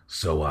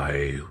 so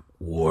I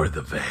wore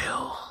the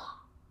veil.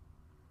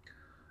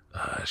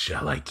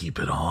 Shall I keep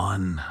it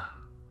on?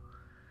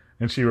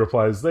 And she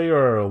replies, they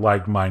are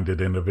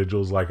like-minded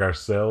individuals like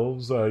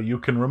ourselves. You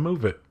can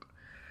remove it.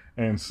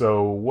 And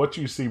so what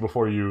you see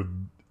before you,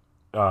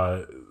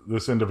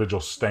 this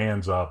individual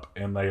stands up,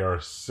 and they are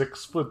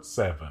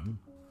 6'7",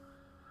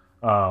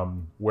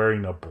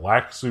 wearing a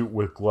black suit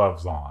with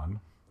gloves on.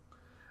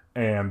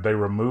 And they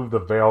remove the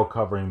veil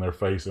covering their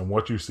face, and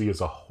what you see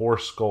is a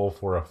horse skull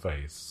for a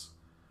face.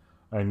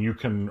 And you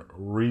can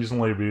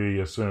reasonably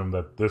assume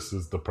that this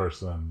is the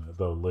person,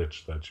 the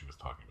lich that she was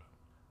talking about.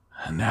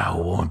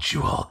 Now won't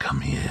you all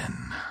come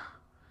in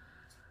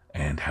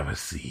and have a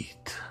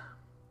seat?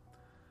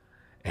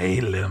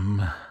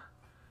 Alim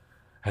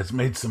has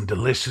made some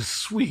delicious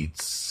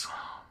sweets.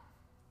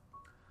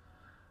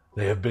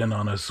 They have been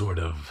on a sort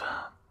of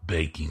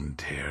baking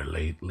tear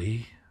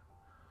lately.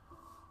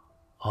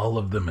 All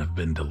of them have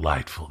been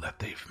delightful that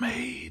they've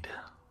made.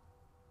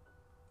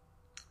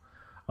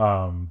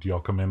 Do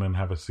y'all come in and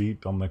have a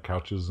seat on the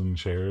couches and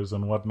chairs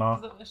and whatnot?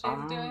 Is that what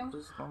Shay's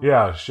doing?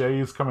 Yeah,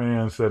 Shay's coming in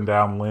and sitting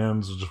down.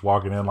 Lynn's just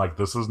walking in like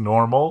this is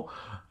normal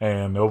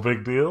and no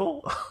big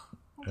deal.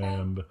 Okay.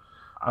 And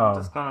I'm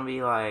just gonna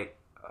be like,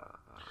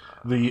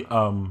 the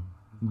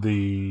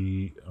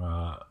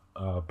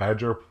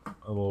badger,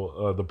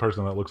 the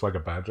person that looks like a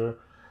badger,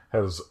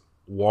 has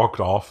walked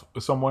off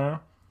somewhere,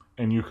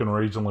 and you can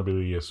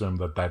reasonably assume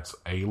that that's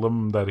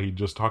Alim that he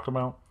just talked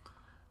about.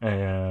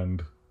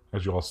 And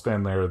as you all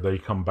stand there, they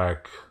come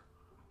back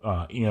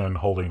in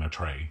holding a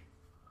tray.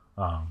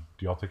 Do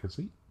y'all take a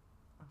seat?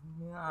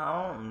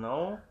 I don't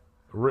know.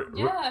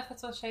 Yeah, if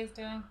that's what Shay's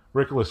doing.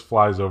 Richolas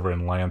flies over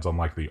and lands on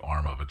like the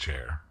arm of a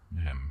chair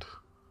and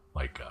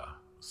like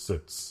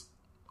sits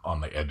on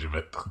the edge of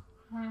it.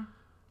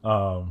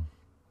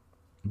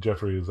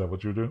 Jeffrey, is that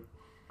what you do?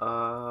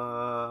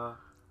 I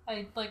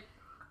like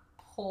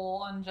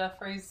pull on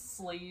Jeffrey's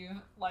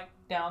sleeve like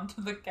down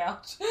to the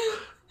couch.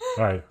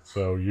 All right,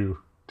 so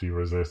do you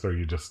resist or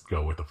you just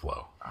go with the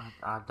flow?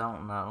 I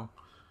don't know.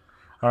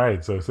 All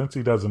right, so since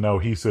he doesn't know,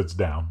 he sits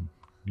down.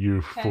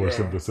 You force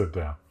him to sit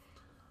down.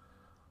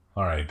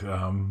 All right,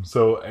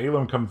 so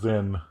Alim comes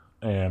in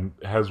and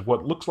has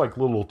what looks like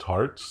little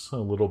tarts,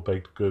 little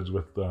baked goods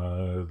with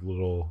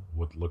little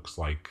what looks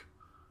like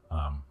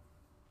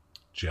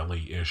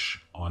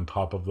jelly-ish on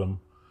top of them,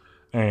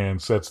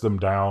 and sets them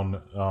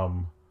down.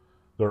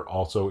 There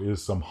also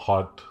is some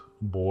hot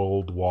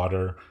boiled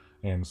water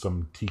and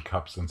some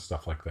teacups and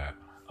stuff like that.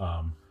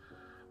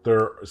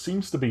 There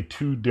seems to be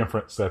 2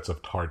 different sets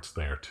of tarts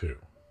there too.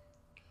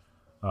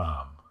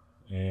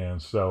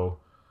 And so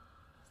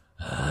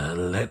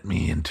let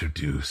me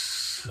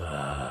introduce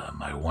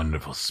my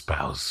wonderful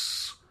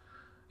spouse,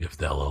 if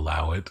they'll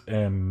allow it.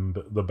 And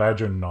the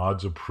badger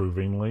nods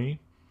approvingly,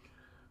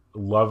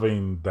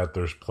 loving that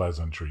there's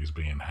pleasantries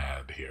being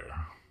had here.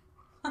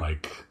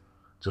 Like,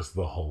 just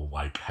the whole,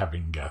 like,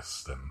 having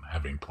guests and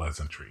having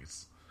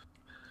pleasantries.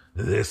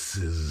 This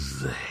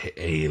is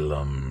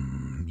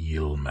Alim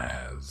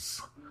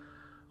Yilmaz,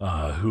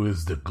 who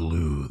is the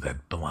glue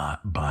that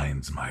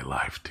binds my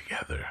life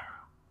together.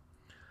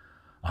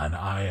 And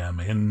I am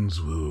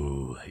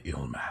Inzwu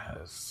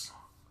Yilmaz.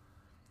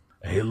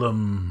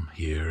 Alim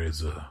here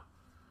is a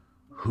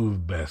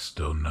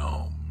Huvbesto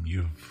gnome.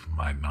 You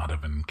might not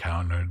have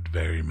encountered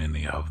very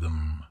many of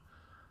them.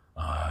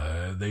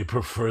 They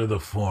prefer the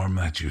form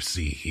that you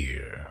see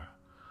here,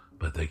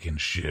 but they can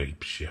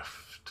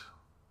shape-shift.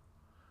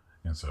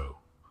 And so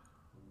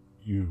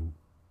you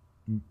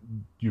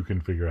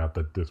can figure out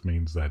that this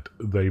means that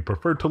they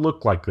prefer to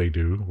look like they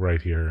do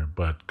right here,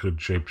 but could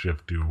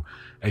shapeshift to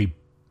a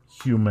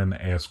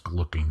human-esque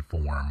looking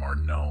form or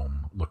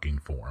gnome looking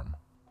form.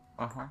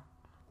 Uh-huh.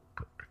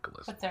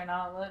 But they're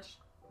not a lich.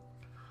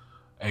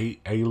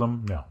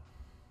 Alim? No.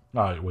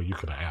 Well, you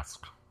could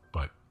ask,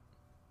 but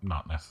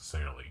not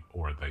necessarily.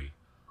 Or they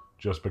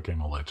just became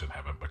a lich and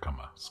haven't become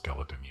a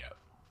skeleton yet.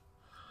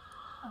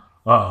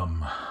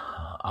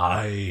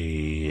 I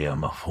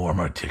am a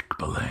former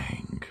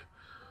Tikbalang,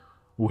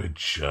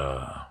 which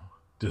I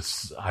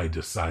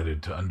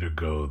decided to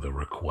undergo the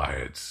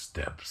required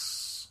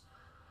steps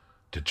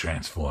to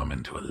transform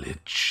into a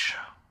lich.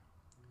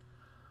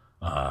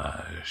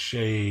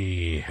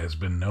 Shay has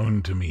been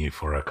known to me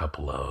for a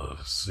couple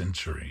of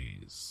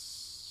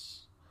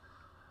centuries,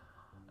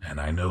 and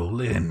I know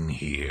Lynn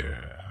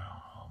here,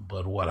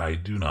 but what I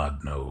do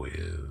not know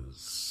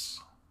is,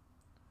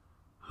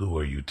 who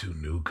are you 2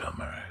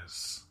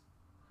 newcomers?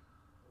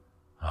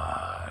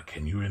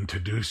 Can you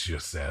introduce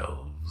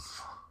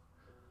yourselves?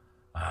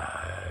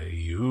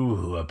 You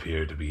who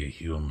appear to be a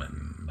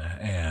human,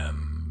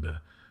 and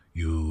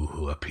you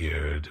who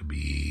appear to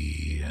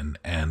be an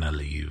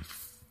Annalee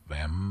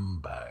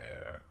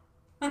vampire.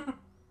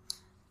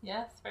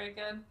 Yes, very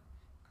good.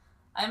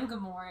 I'm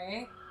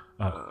Gamori.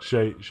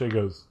 Shay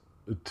goes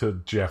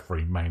to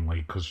Jeffrey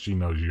mainly because she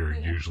knows you're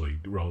usually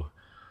roll.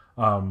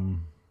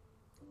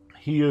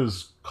 He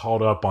is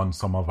caught up on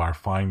some of our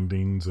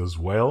findings as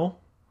well.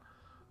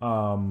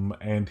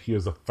 And he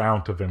is a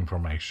fount of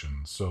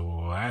information,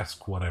 so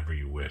ask whatever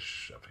you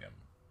wish of him.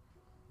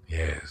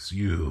 Yes,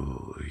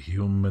 you,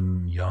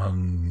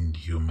 young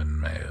human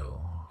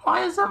male.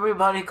 Why is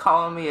everybody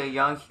calling me a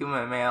young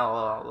human male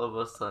all of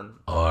a sudden?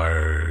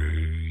 Are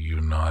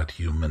you not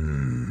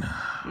human?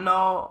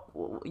 No,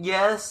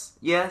 yes.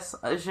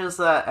 It's just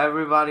that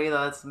everybody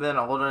that's been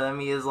older than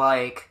me is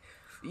like,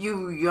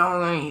 you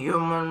young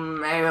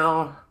human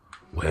male.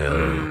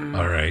 Well,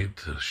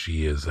 alright,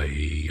 she is a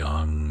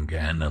young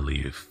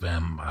Ganaleaf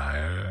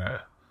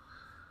vampire.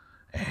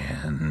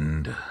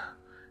 And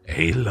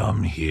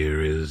Alum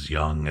here is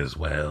young as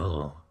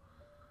well.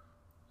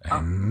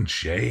 And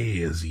Shay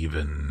is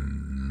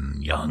even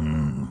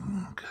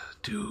young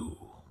to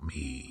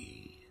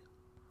me.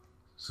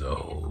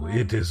 So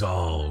it is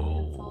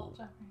all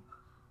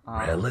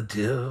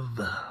relative.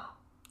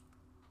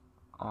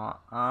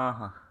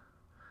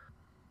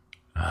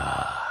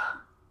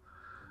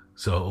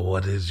 So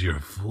what is your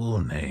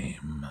full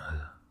name?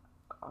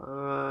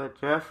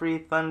 Jeffrey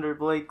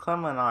Thunderblade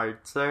Clemenard,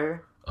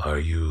 sir. Are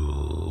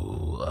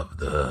you of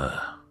the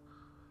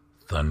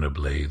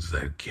Thunderblades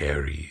that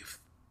carry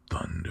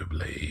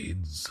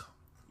Thunderblades?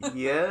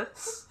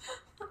 Yes.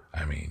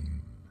 I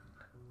mean,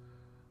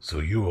 so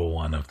you are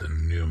one of the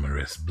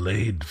numerous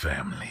blade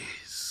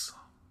families.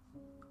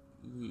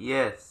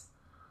 Yes.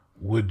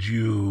 Would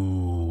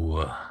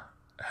you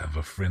have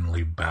a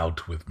friendly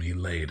bout with me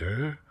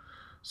later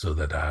so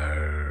that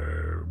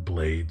our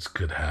blades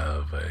could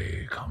have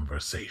a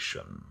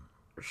conversation?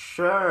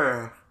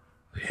 Sure.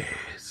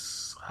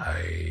 Yes,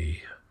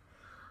 I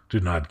do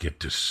not get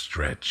to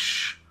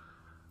stretch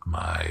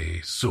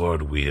my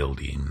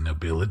sword-wielding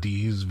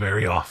abilities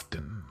very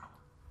often.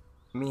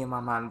 Me and my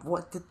mind,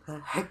 what the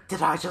heck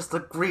did I just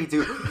agree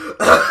to?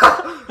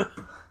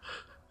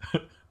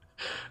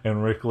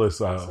 And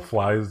Nicholas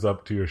flies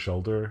up to your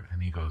shoulder,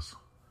 and he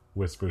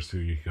whispers to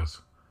you, he goes,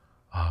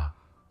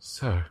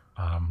 sir,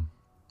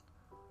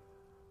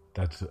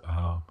 that's,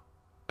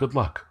 good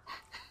luck.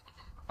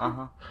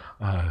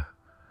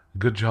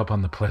 Good job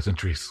on the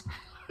pleasantries.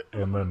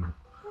 And then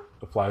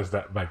flies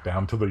that back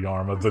down to the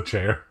arm of the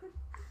chair.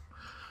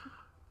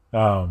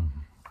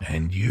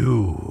 And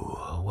you,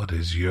 what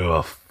is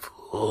your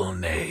full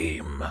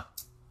name?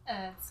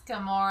 It's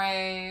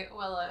Gamore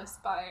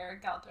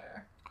Willowspire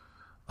Galder.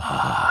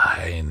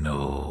 I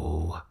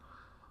know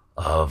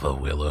of a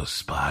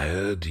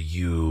Willowspire. Do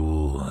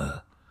you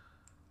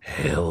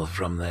hail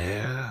from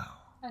there?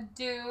 I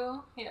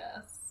do,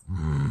 yes.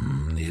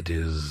 It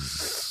is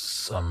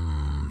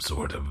some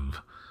sort of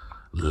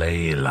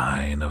ley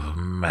line of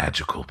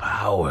magical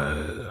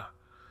power.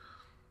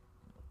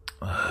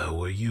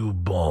 Were you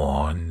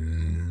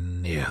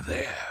born near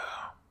there?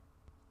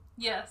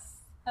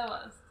 Yes, I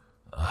was.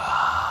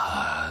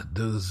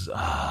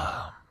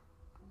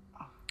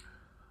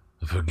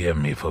 Forgive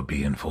me for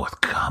being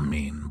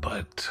forthcoming,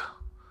 but...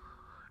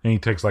 And he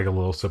takes like a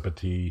little sip of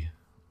tea,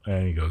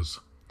 and he goes,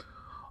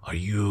 Are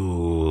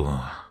you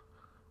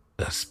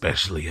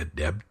especially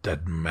adept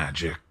at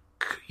magic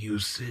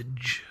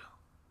usage?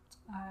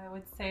 I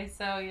would say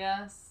so,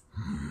 yes.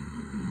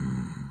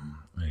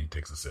 And he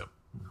takes a sip.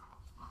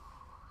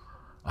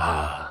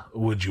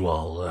 Would you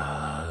all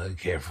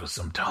care for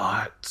some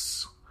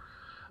tarts?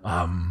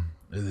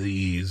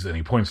 These, and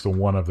he points to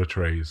one of the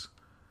trays,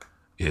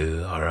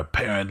 are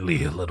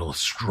apparently a little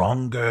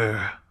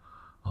stronger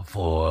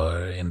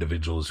for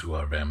individuals who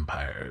are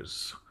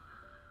vampires.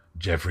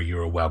 Jeffrey,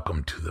 you're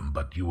welcome to them,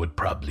 but you would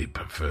probably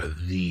prefer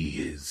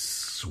these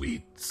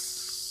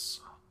sweets.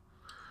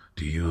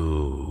 Do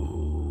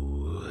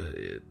you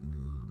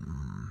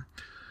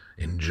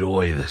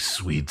enjoy the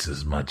sweets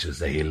as much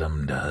as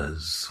Alum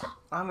does?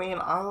 I mean,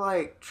 I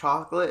like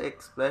chocolate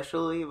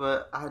especially,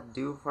 but I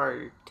do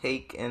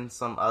partake in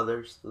some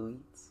other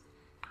sweets.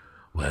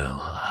 Well,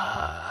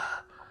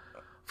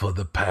 for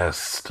the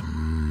past,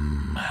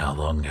 how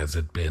long has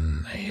it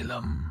been,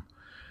 Alum?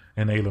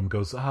 And Alum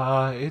goes,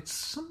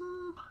 it's,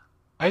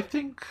 I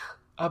think,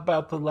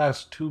 about the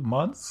last 2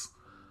 months.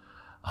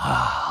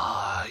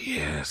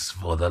 Yes,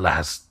 for the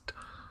last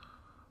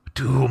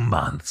 2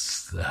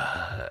 months,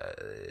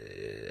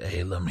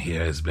 Alum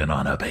here has been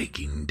on a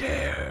baking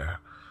tear,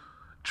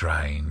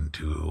 trying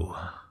to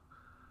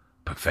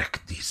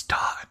perfect these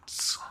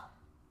tarts.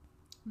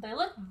 They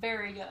look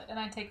very good, and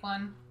I take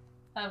one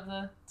of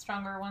the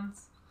stronger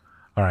ones.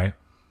 All right.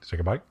 Take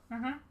a bite.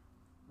 Mm-hmm.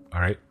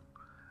 All right.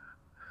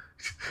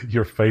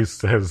 Your face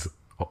says,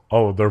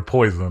 oh, they're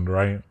poisoned,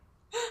 right?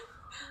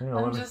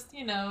 I'm just,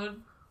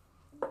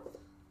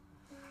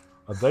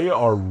 They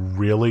are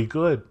really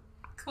good.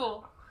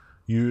 cool.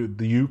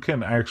 You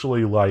can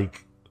actually,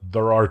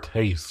 there are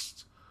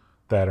tastes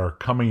that are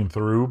coming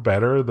through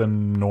better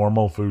than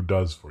normal food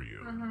does for you.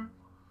 Mm-hmm.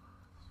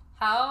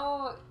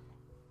 How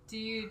do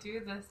you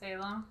do this,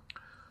 Alum?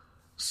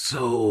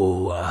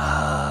 So, No,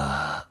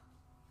 I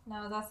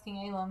was asking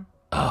Alum.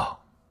 oh,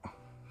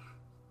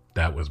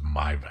 That was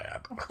my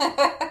bad.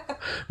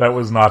 That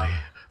was not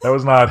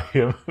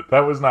him.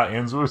 That was not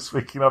Enzo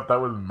speaking up.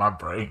 That was my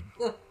brain.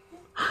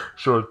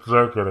 Short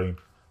circuiting.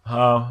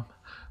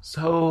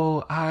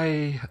 So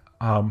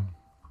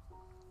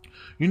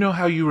you know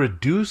how you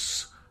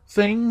reduce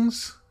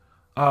things,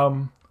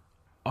 on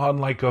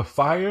like a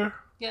fire?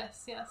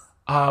 Yes, yes.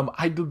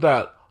 I did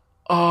that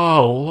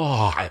a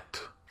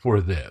lot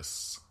for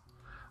this.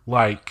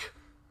 Like,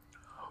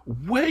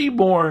 way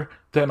more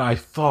than I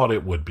thought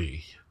it would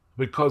be.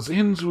 Because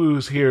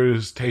Inzu's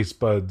here's taste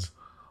buds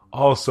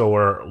also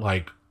are,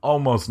 like,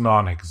 almost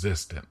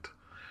non-existent.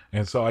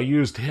 And so I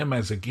used him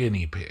as a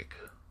guinea pig.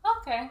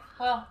 Okay,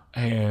 well.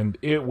 And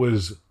it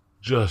was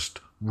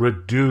just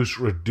reduce.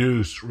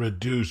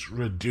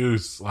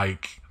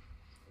 Like,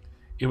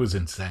 it was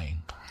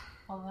insane.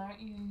 Well, there,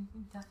 you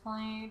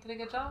definitely did a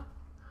good job.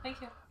 Thank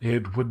you.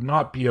 It would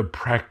not be a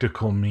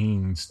practical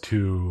means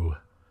to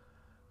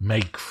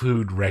make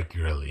food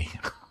regularly.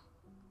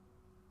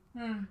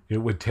 It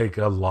would take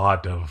a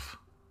lot of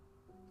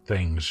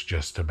things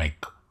just to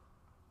make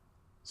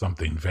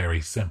something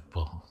very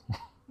simple.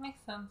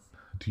 Makes sense.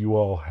 Do you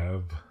all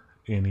have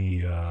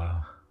any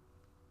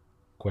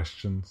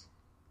questions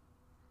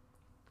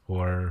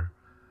for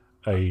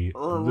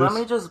Let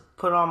me just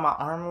put on my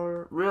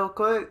armor real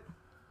quick,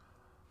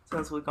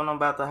 since we're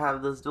about to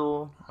have this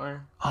duel.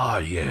 Ah,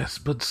 yes,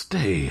 but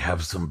stay,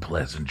 have some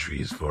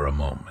pleasantries for a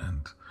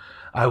moment.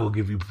 I will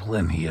give you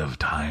plenty of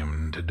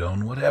time to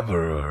don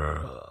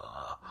whatever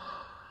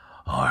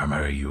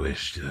armor you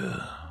wish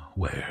to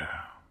wear.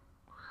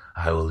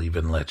 I will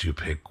even let you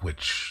pick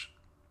which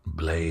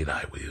blade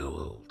I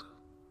wield.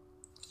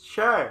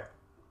 Sure.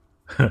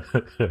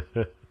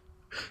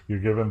 You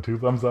give him 2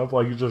 thumbs up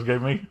like you just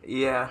gave me?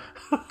 Yeah.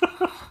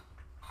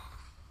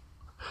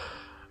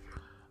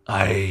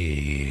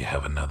 I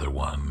have another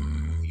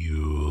one.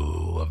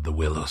 You of the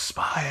Willow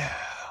Spire.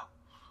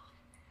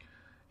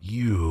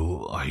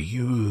 Are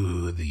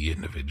you the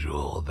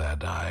individual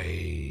that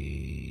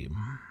I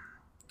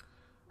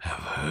have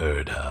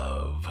heard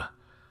of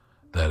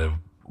that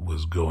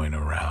was going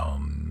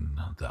around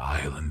the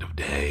Island of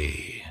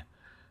Day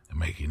and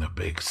making a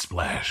big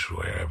splash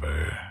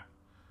wherever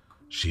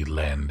she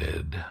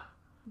landed?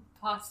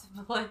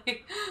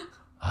 Possibly.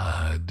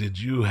 Did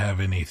you have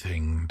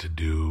anything to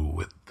do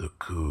with the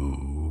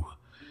coup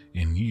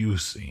in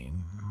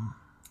Using?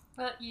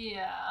 But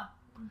yeah,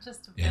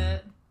 just a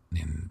bit.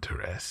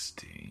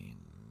 Interesting.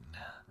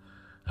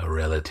 A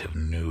relative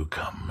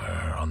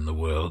newcomer on the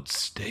world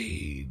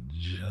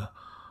stage,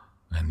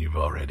 and you've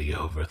already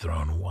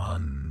overthrown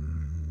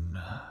one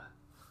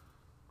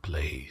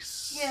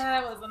place.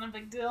 Yeah, it wasn't a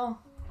big deal.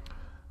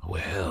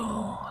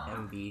 Well,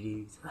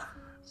 MVDs.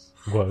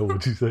 What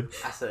would you say?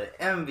 I said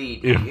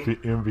MVD.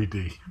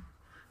 MVD.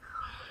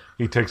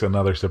 He takes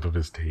another sip of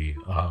his tea.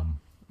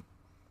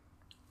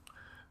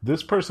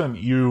 This person,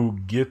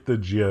 you get the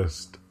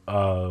gist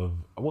of...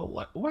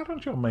 Well, why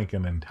don't y'all make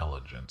an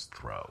intelligence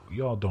throw?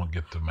 Y'all don't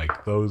get to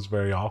make those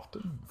very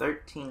often.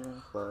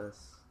 13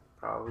 plus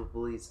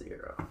probably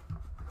 0.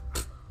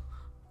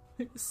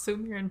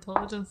 Assume your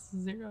intelligence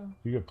is 0.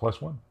 You get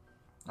 +1.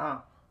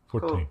 Oh,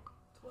 14. cool.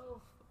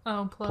 12.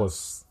 Oh,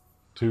 Plus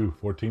 2,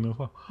 14 as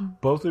well.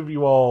 Both of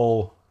you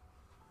all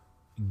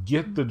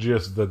get the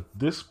gist that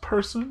this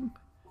person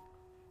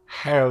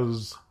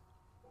has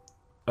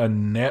a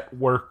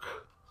network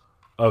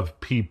of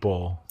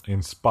people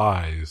and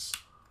spies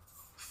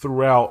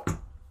throughout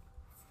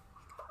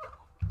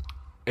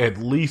at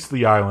least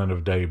the Island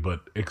of Day,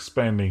 but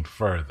expanding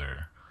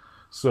further.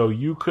 So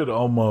you could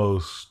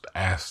almost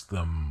ask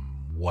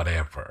them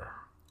whatever.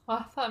 Well,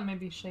 I thought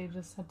maybe Shay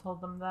just had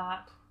told them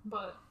that,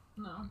 but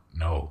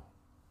no.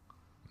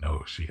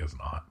 No, she has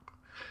not.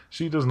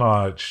 She does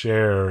not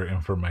share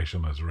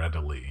information as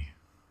readily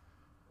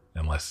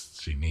unless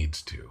she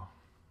needs to.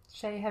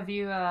 Shay, have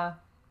you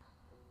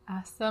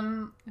asked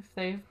them if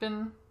they've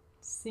been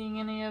seeing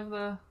any of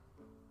the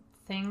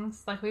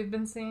things like we've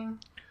been seeing?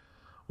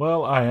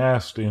 Well, I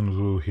asked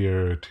Invu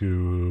here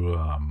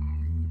to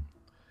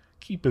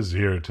keep his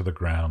ear to the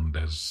ground,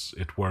 as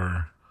it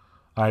were.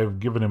 I've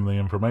given him the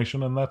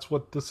information, and that's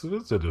what this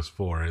visit is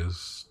for,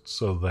 is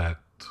so that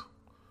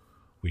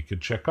we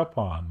could check up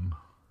on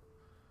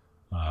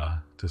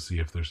to see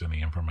if there's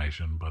any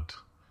information. But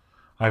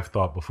I've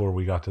thought before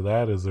we got to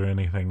that, is there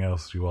anything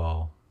else you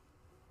all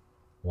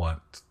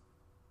want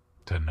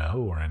to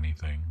know or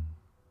anything?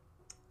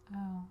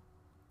 Oh.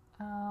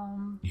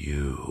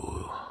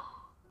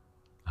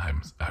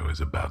 I was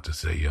about to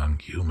say young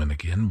human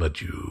again,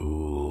 but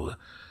you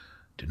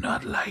do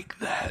not like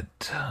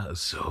that.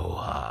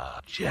 So,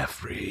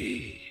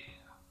 Jeffrey,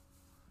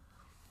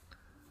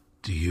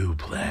 do you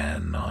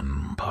plan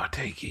on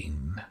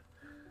partaking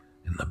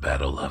in the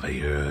Battle of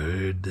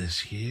Aerd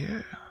this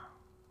year?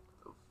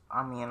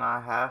 I mean,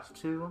 I have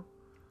to.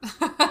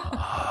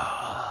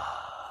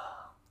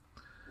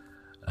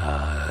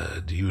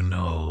 Do you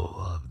know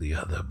of the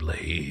other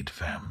Blade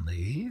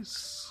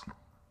families?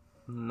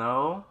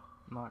 No,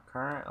 not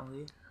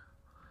currently.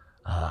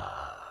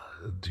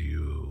 Do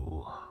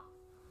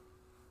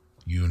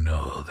you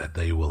know that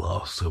they will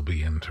also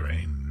be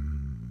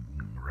entering,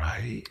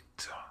 right?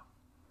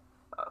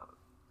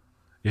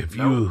 If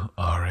no.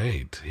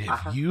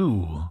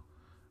 you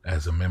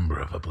as a member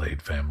of a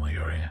Blade family,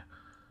 are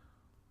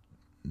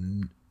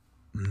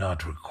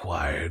not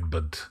required,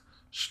 but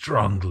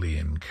strongly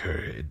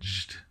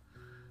encouraged.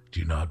 Do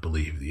you not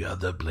believe the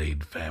other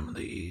Blade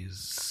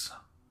families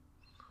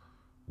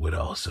would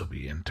also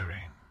be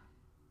entering?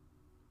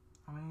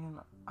 I mean,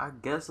 I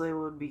guess they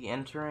would be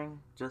entering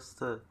just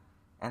to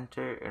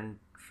enter and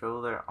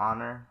show their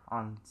honor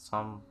on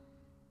some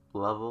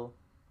level,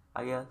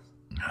 I guess.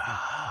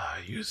 Ah,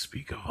 you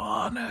speak of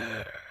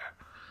honor.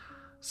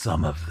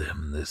 Some of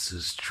them, this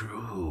is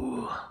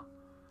true.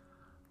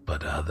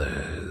 But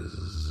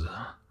others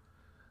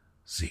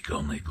seek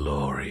only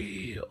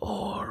glory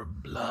or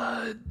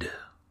blood.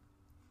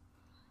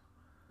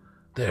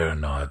 They're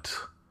not...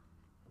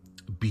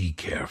 Be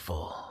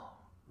careful.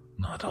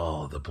 Not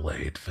all the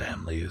Blade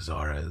families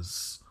are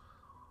as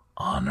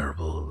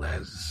honorable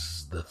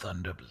as the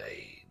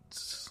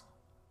Thunderblades.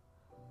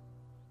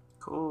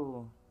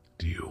 Cool.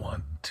 Do you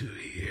want to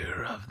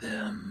hear of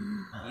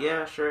them?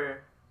 Yeah,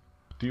 sure.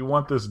 Do you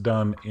want this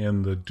done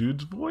in the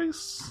dude's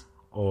voice?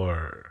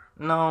 Or...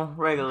 No,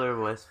 regular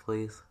voice,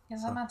 please. Yeah,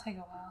 that might take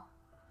a while.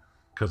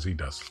 Because he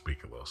does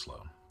speak a little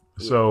slow.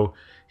 Yeah. So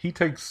he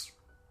takes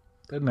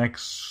the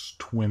next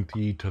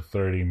 20 to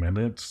 30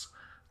 minutes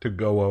to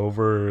go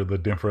over the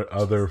different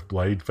other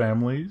Blade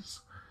families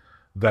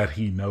that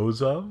he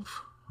knows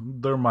of.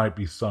 There might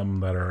be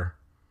some that are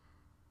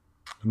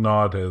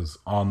not as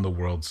on the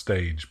world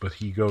stage, but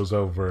he goes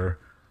over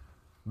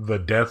the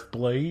Death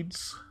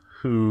Blades,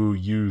 who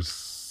use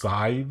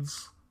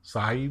scythes,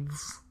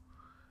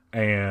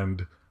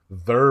 and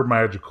their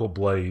magical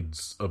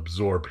blades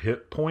absorb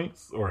hit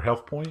points or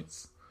health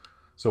points.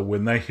 So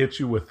when they hit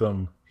you with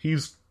them,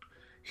 he's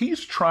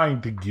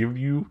trying to give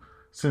you,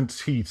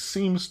 since he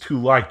seems to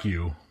like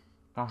you,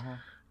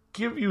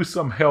 give you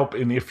some help.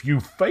 And if you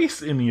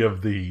face any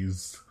of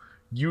these,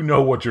 you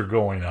know what you're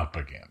going up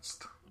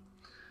against.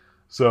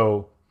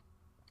 So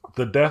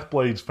the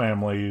Deathblades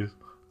family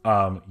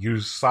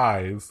use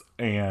scythes,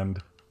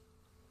 and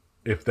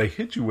if they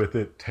hit you with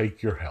it,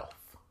 take your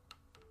health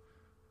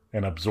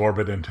and absorb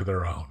it into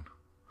their own.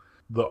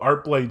 The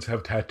Art Blades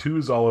have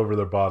tattoos all over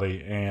their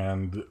body,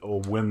 and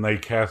when they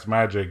cast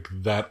magic,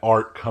 that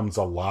art comes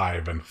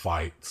alive and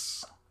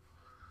fights.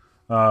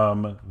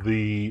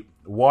 The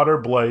Water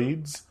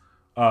Blades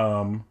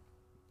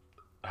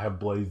have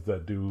blades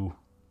that do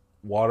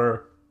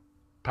water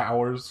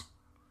powers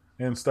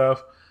and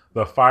stuff.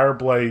 The Fire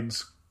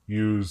Blades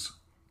use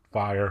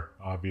fire,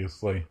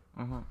 obviously.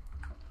 Mm-hmm.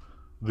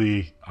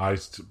 The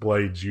Ice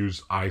Blades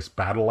use ice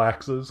battle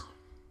axes.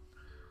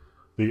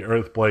 The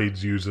Earth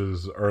Blades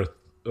uses earth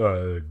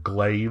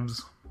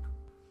glaives.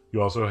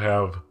 You also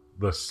have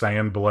the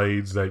Sand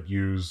Blades that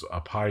use a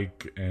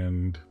pike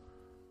and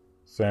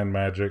sand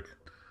magic.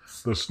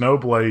 The Snow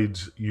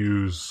Blades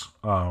use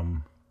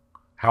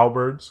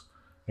halberds,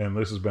 and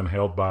this has been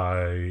held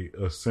by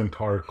a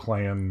Centaur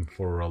clan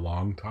for a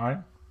long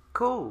time.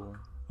 Cool.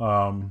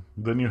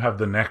 Then you have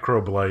the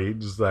Necro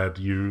Blades that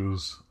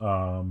use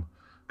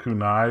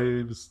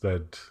kunais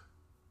that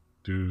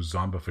do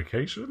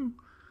zombification.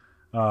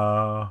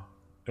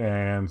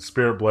 And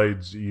Spirit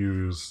Blades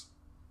use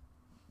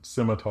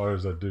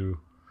scimitars that do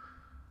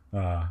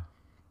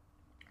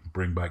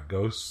bring back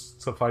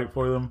ghosts to fight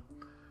for them.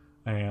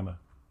 And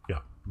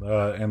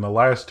and the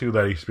last two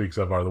that he speaks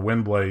of are the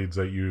Wind Blades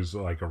that use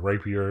like a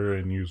rapier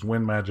and use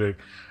wind magic,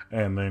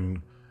 and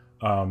then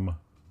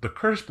the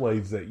Curse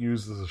Blades that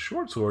use a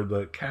short sword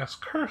that casts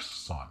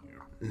curse on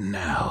you.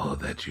 Now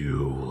that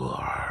you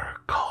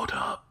are caught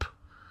up,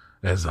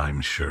 as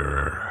I'm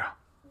sure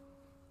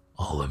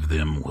all of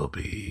them will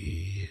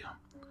be,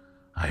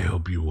 I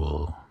hope you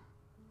will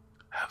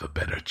have a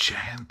better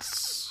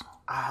chance.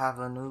 I have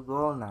a new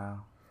goal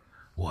now.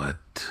 What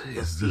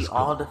is this goal?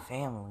 All the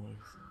families.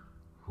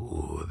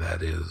 Ooh,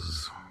 that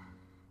is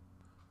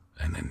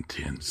an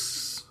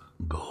intense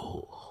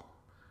goal,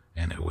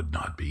 and it would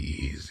not be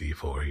easy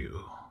for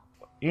you.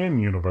 In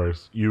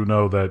universe, you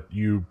know that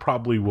you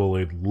probably will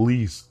at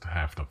least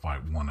have to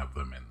fight one of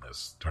them in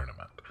this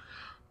tournament.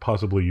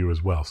 Possibly you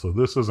as well. So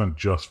this isn't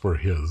just for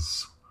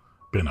his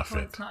benefit.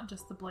 Well, it's not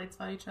just the blades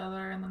fight each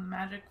other and then the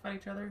magic fight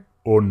each other.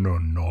 Oh,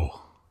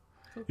 no.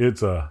 Cool.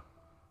 It's a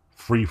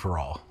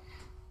free-for-all.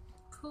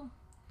 Cool.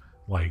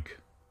 Like,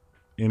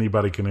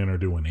 anybody can enter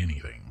doing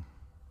anything.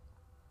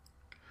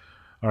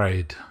 All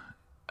right.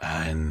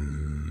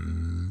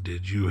 And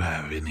did you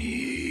have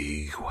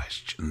any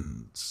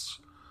questions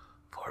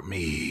for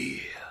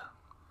me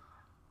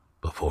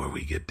before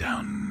we get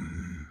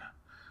down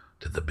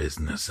to the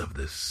business of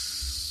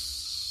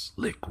this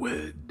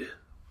liquid?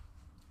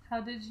 How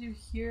did you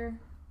hear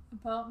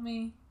about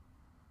me?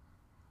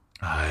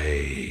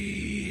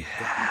 I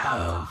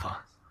have...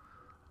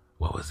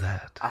 What was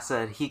that? I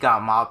said he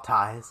got mob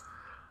ties.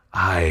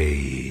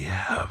 I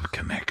have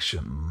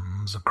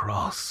connections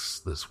across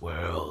this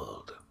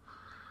world.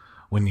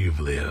 When you've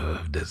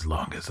lived as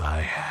long as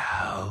I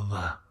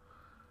have,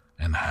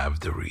 and have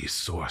the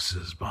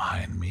resources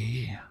behind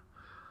me,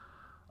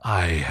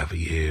 I have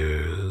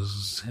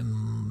ears in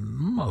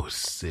most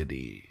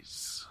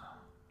cities.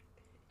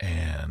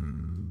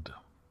 And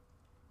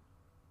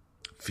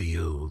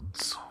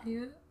fields. Are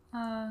you,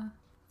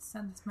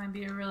 so this might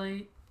be a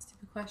really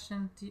stupid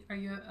question. Are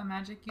you a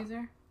magic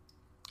user?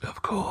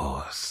 Of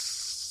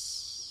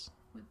course.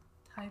 What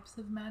types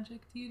of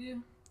magic do you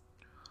do?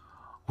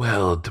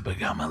 Well, to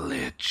become a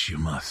lich, you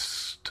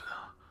must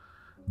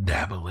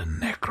dabble in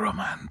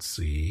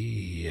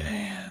necromancy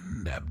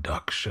and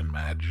abduction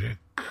magic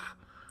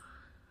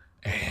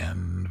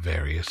and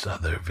various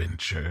other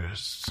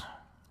ventures.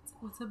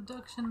 What's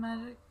abduction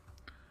magic?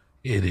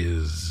 It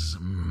is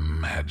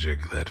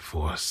magic that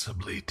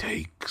forcibly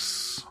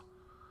takes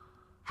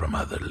from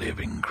other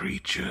living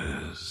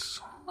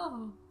creatures.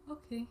 Oh,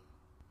 okay.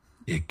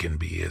 It can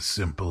be as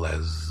simple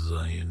as,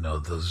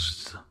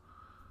 those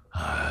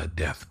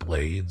death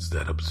blades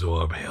that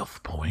absorb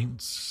health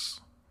points.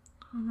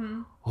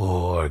 Mm-hmm.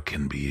 Or it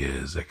can be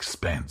as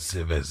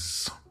expansive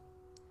as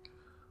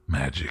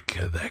magic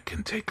that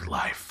can take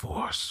life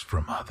force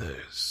from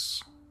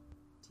others.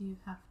 Do you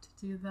have to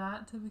do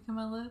that to become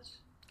a lich?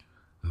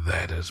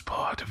 That is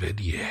part of it,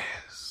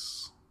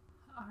 yes.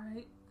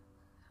 Alright.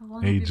 How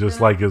long He have you just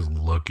been- like is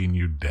looking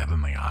you dead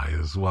in the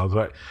eyes. Well,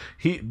 like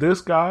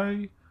this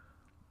guy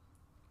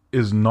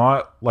is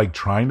not like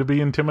trying to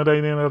be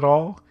intimidating at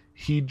all.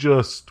 He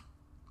just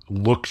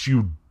looks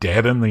you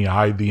dead in the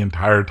eye the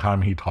entire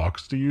time he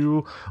talks to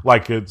you.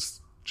 Like it's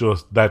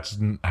just that's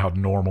how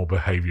normal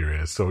behavior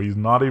is. So he's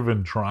not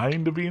even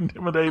trying to be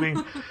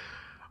intimidating.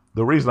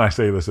 The reason I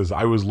say this is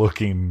I was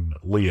looking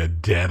Leah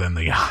dead in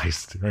the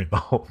eyes during the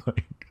whole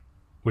thing,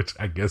 which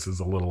I guess is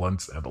a little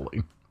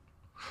unsettling.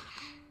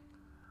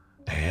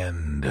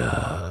 And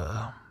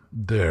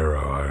there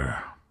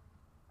are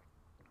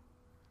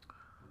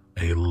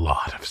a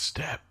lot of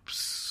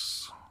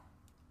steps.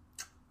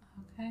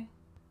 Okay.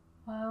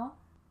 Well,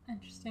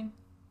 interesting.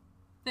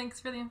 Thanks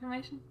for the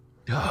information.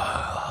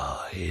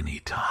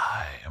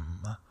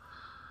 Anytime.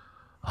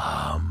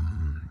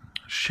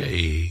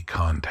 Shay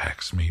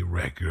contacts me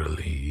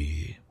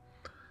regularly.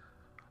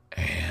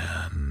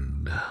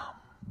 And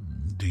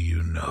do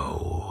you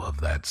know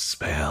of that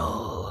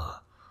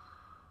spell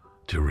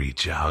to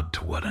reach out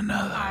to one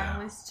another?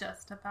 I was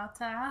just about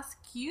to ask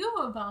you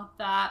about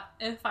that.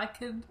 If I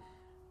could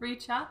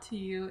reach out to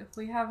you if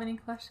we have any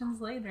questions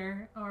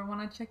later or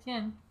want to check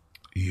in.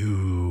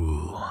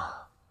 You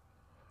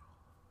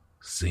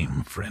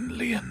seem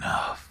friendly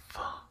enough,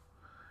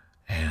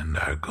 and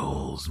our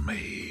goals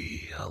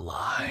may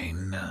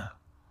align. I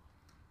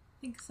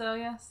think so,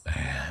 yes.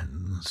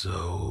 And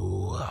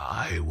so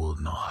I will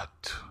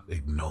not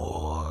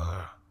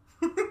ignore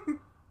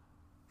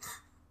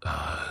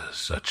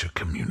such a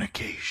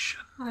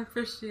communication. I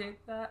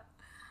appreciate that.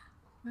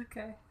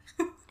 Okay.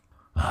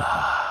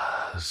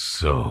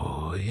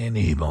 So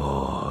any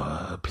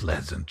more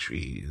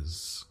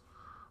pleasantries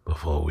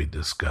before we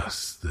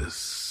discuss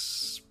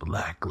this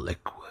black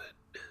liquid?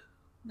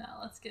 No,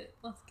 let's get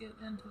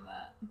into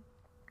that.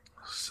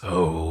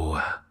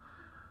 So,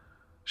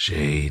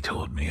 Shay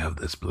told me of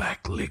this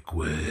black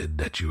liquid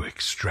that you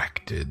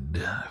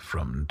extracted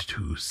from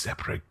two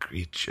separate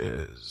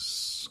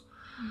creatures.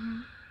 Mm-hmm.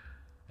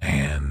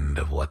 And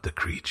of what the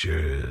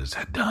creatures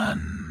had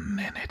done,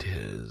 and it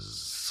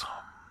is...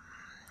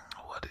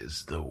 what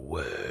is the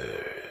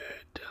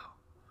word?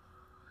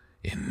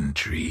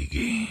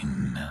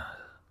 Intriguing.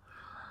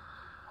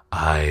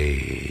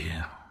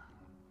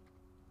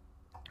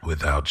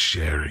 Without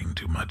sharing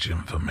too much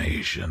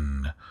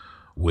information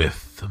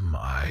with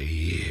my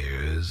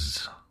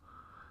ears,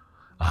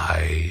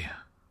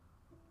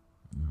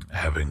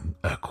 having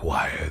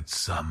acquired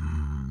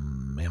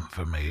some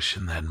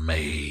information that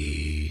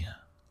may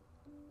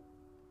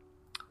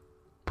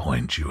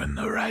point you in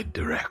the right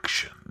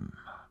direction.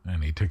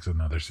 And he takes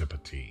another sip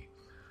of tea.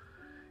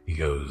 He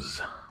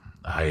goes,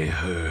 I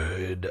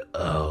heard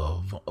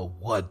of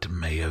what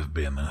may have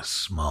been a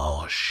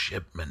small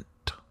shipment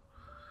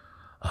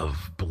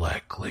of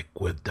black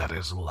liquid that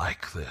is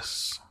like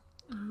this.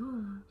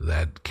 Ooh.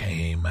 That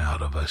came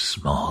out of a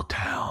small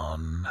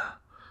town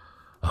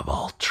of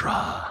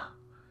Ultra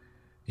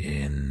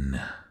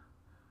in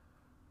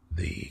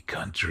the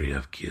country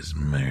of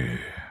Kismir.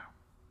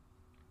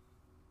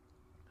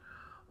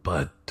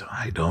 But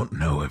I don't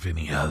know if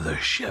any other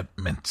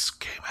shipments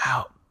came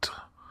out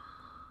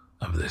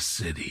of this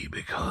city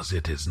because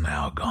it is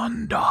now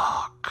gone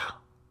dark.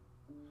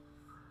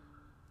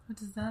 What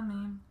does that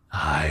mean?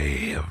 I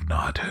have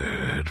not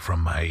heard from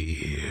my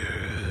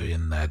ear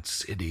in that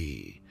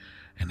city,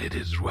 and it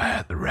is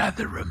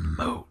rather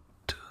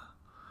remote.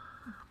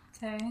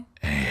 Okay.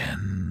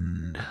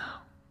 And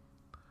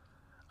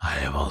I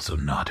have also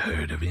not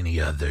heard of any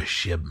other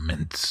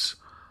shipments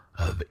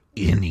of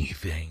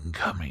anything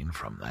coming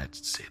from that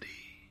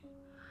city.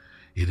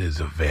 It is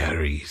a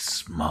very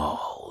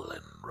small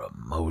and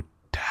remote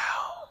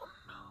town.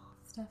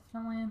 It's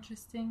definitely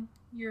interesting.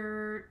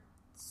 Your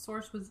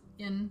source was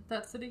in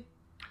that city?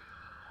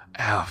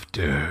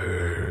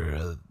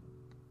 After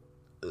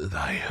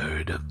I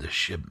heard of the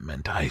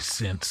shipment, I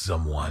sent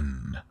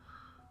someone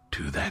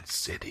to that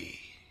city.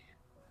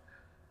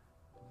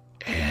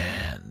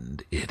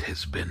 And it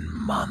has been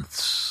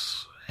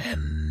months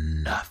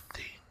and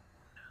nothing.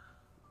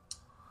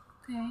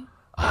 Okay.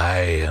 I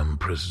am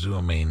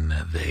presuming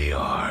they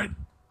are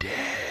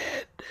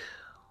dead.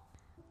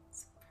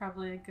 It's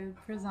probably a good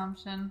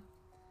presumption.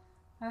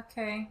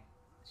 Okay.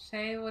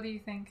 Shay, what do you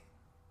think?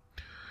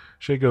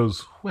 Shay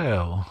goes,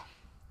 well,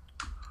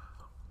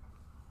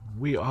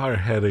 we are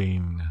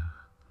heading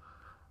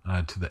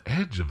to the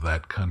edge of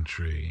that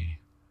country.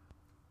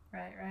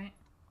 Right.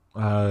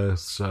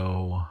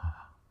 So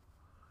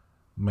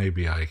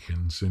maybe I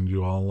can send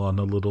you all on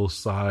a little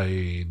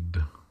side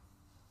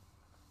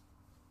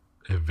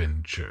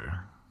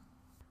adventure.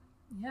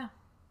 Yeah.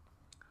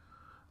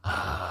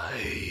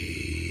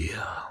 I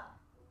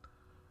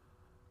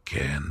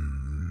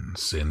can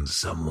send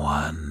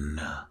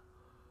someone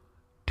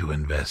to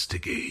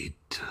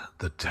investigate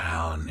the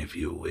town if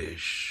you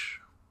wish.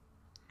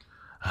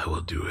 I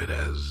will do it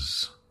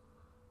as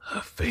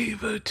a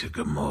favor to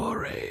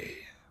Gamore.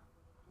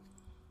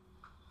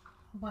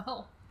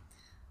 Well,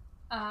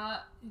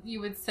 you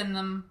would send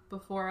them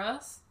before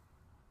us?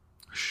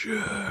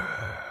 Sure.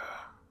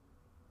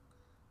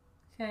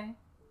 Okay.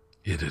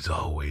 It is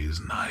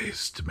always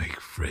nice to make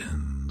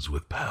friends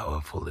with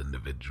powerful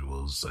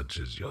individuals such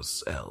as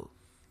yourself.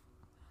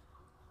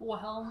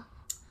 Well,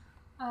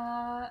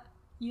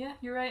 yeah,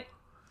 you're right.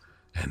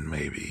 And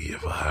maybe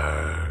if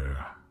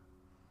our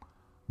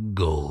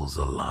goals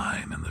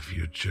align in the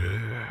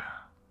future,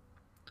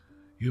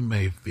 you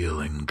may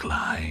feel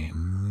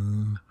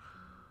inclined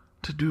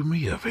to do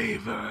me a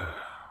favor.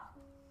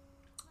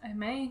 I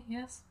may,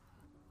 yes.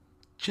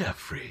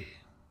 Jeffrey,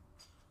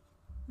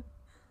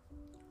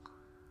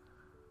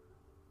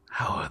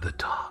 how are the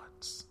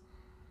tots?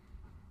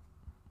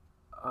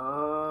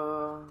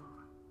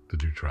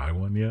 Did you try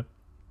one yet?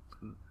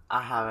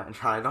 I haven't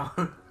tried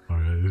on.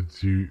 Alright,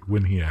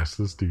 when he asks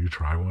this, do you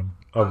try one?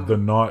 Of the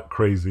not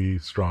crazy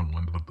strong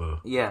ones, but the...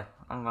 Yeah,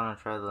 I'm gonna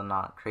try the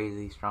not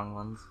crazy strong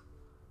ones.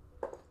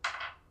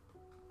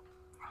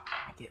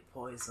 I get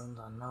poisoned,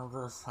 I know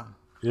this.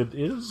 It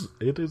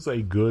is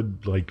a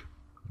good, like,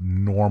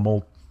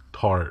 normal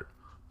tart,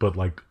 but,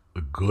 like,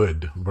 a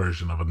good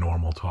version of a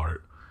normal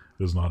tart.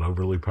 It's not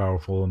overly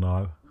powerful or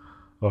not,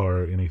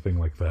 or anything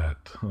like that.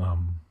 What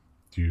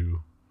do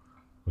you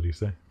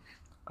say?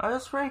 Oh,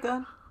 that's pretty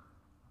good.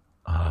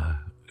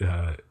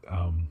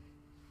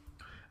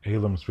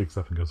 Alum speaks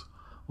up and goes,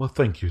 well,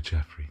 thank you,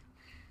 Jeffrey.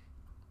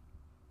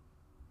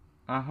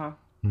 Uh-huh.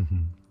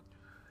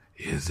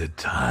 Is it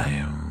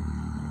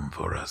time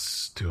for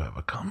us to have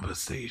a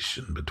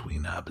conversation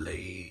between our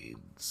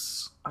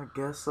blades? I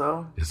guess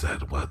so. Is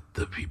that what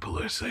the people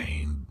are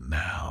saying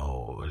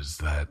now? Or is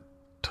that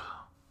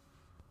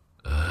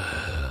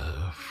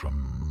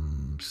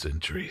from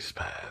centuries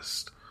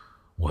past?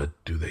 What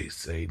do they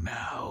say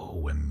now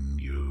when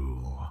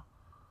you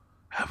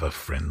have a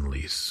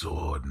friendly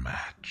sword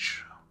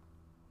match?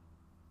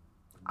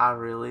 I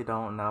really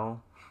don't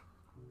know.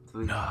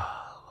 No,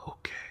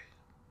 okay.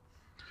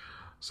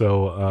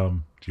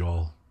 So, do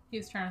y'all... He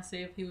was trying to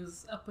see if he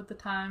was up with the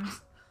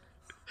times.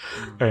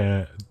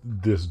 And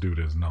this dude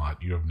is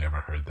not. You have never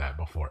heard that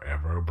before,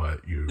 ever,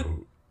 but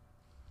you...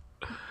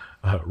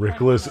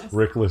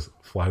 Rickless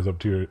flies up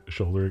to your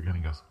shoulder and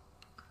he goes,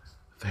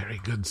 very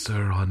good,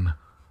 sir, on,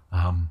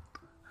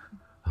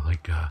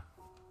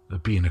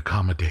 being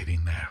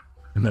accommodating there.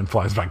 And then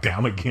flies back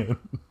down again.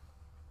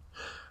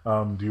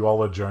 Do you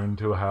all adjourn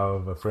to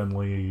have a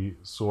friendly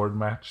sword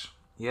match?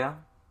 Yeah?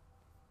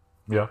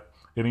 Yeah.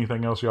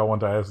 Anything else y'all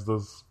want to ask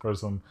this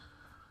person?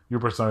 You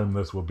presume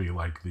this will be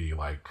like the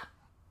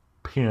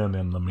pin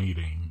in the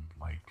meeting,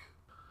 like.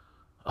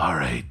 All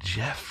right,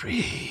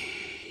 Jeffrey.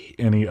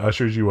 And he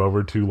ushers you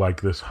over to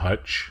like this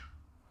hutch,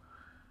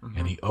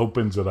 and he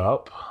opens it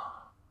up,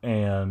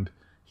 and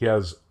he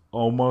has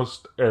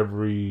almost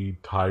every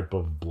type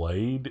of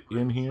blade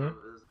in here.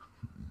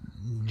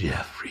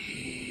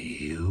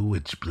 Jeffrey,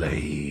 which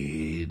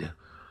blade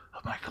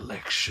of my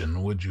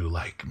collection would you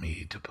like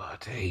me to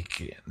partake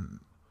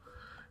in?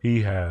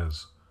 He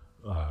has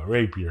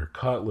rapier,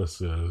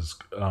 cutlasses,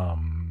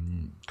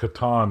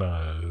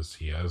 katanas.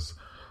 He has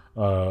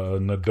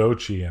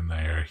Nadochi in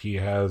there. He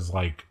has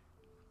like,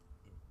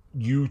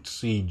 you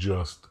see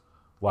just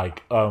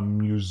like a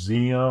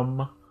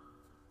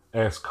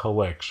museum-esque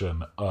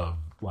collection of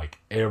like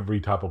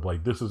every type of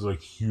blade. This is a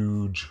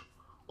huge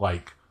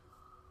like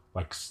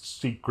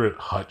secret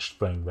hutch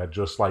thing that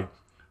just like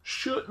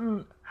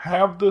shouldn't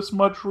have this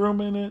much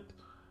room in it,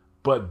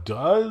 but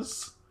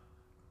does,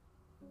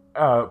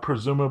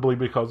 presumably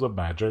because of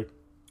magic.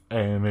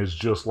 And it's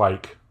just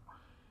like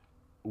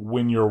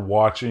when you're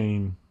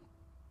watching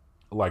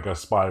like a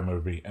spy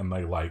movie and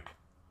they like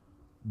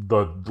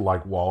the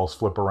like walls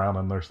flip around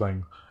and there's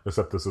things,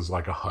 except this is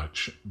like a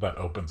hutch that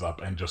opens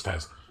up and just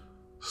has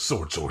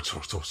swords,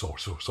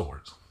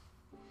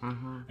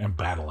 and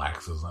battle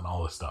axes and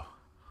all this stuff.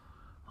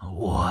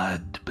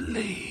 What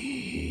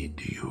blade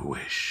do you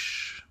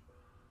wish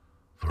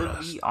for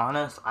us? To be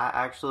honest, I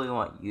actually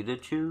want you to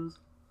choose.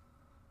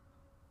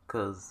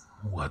 Cause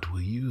What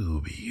will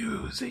you be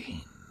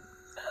using?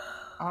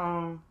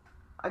 I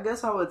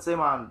guess I would say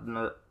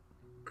my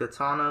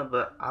katana,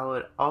 but I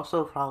would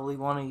also probably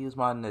want to use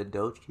my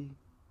Nadochi.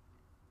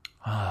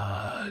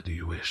 Do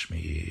you wish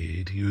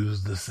me to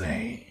use the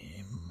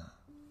same?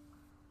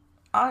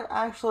 I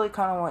actually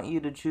kind of want you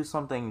to choose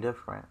something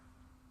different.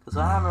 Because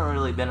I haven't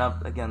really been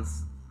up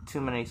against too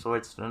many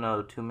swords to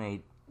know too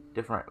many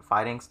different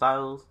fighting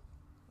styles.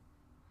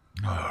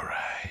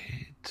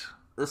 Alright.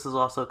 This is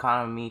also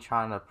kind of me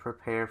trying to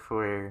prepare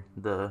for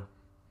the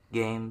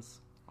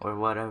games or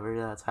whatever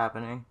that's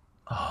happening.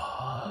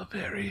 Oh,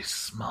 very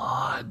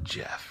smart,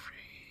 Jeffrey.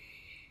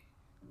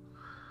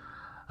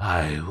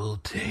 I will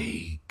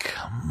take...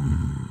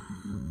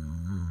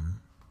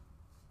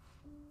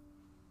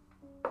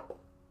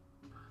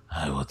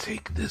 I will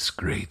take this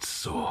great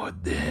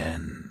sword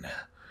then.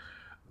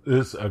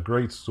 A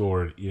great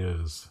sword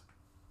is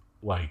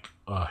like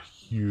a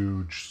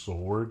huge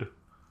sword,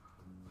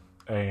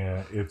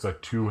 and it's a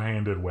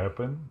two-handed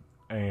weapon,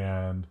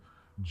 and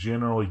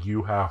generally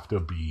you have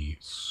to be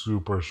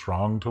super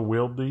strong to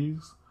wield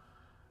these.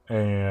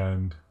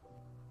 And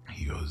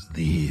he goes,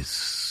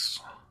 this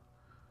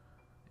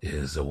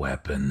is a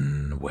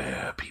weapon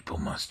where people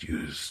must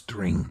use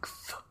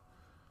strength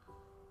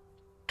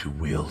to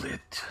wield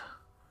it.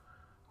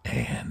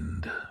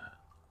 And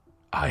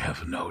I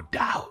have no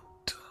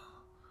doubt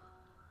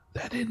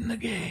that in the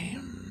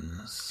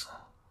games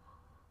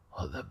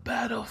or the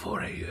battle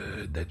for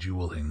Aerd that you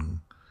will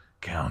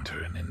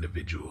encounter an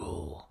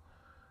individual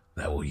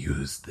that will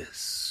use this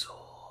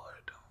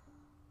sword.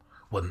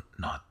 Well,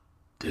 not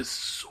this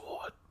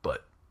sword,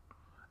 but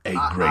a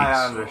great sword.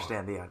 I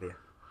understand the idea.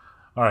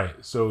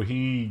 Alright, so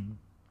he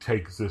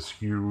takes this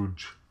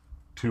huge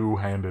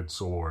two-handed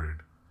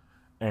sword,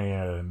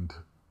 and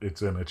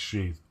it's in its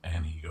sheath,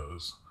 and he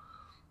goes,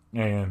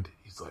 and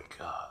he's like,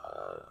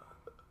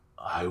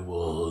 I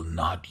will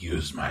not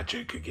use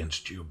magic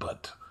against you,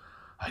 but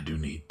I do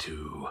need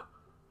to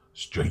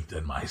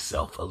strengthen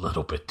myself a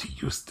little bit to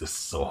use this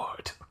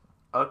sword.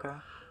 Okay.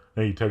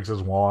 And he takes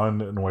his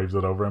wand and waves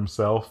it over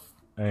himself,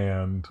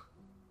 and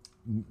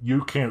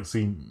you can't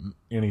see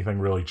anything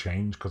really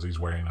change because he's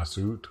wearing a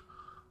suit,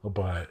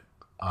 but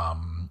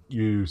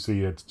you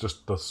see it's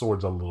just the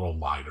sword's a little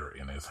lighter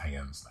in his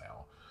hands now.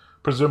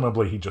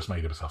 Presumably he just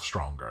made himself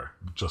stronger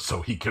just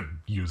so he could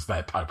use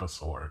that type of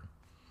sword.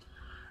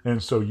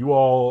 And so you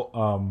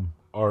all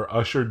are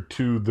ushered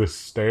to this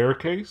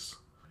staircase,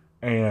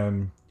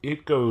 and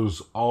it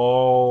goes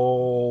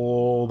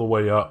all the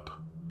way up,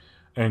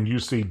 and you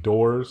see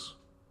doors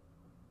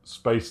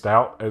spaced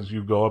out as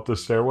you go up the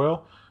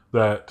stairwell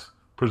that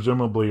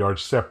presumably are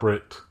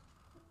separate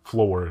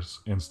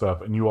floors and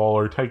stuff, and you all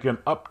are taken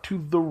up to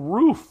the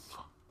roof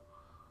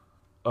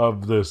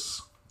of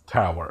this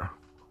tower.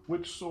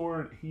 Which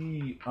sword?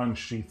 He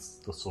unsheaths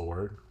the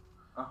sword,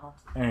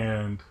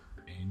 and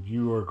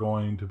you are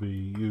going to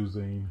be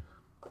using...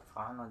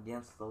 Fine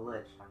against the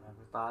Lich. I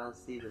never thought I'd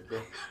see the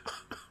day.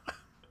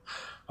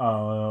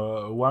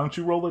 Why don't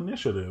you roll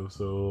initiative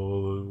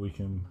so we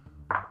can...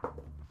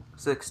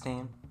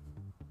 16.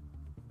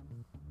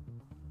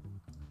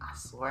 I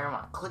swear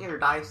my clear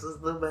dice is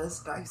the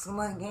best dice in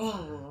the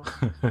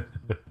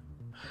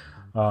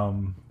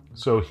game.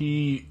 So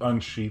he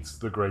unsheaths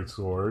the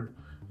greatsword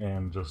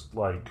and just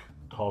like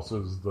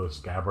tosses the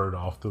scabbard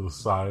off to the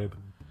side.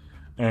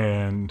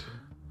 And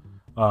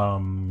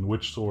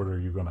which sword are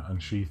you going to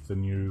unsheath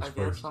and use first?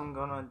 I guess I'm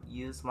going to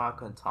use my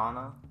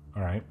katana.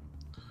 Alright.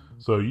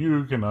 So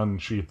you can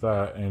unsheath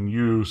that, and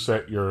you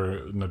set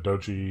your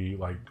Nodochi,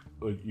 like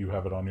you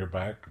have it on your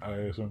back, I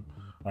assume.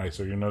 Alright,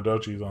 so your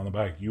Nodochi's on the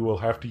back. You will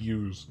have to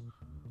use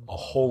a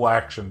whole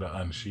action to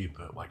unsheath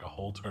it, like a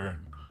whole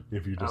turn,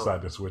 if you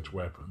decide to switch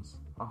weapons.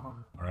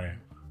 Alright.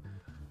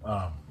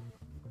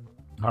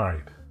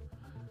 Alright.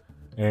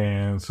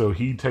 And so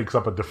he takes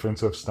up a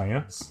defensive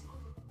stance,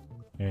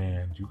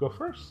 and you go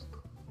first.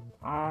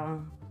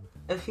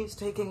 If he's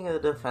taking a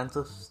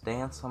defensive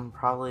stance, I'm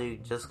probably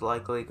just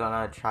likely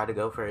gonna try to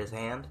go for his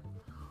hand.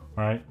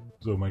 Alright,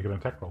 so make an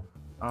attack roll.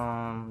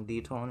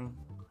 D20.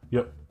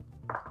 Yep.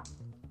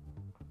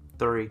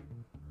 3.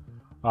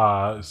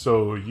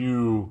 So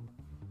you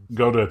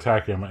go to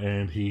attack him,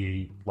 and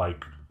he,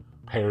 like,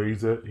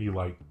 parries it. He,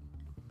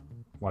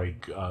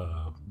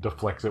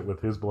 deflects it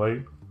with his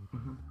blade.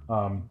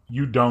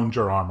 You doned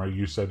your armor.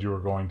 You said you were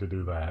going to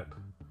do that.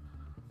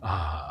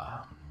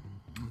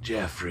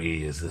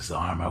 Jeffrey, is this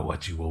armor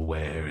what you will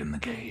wear in the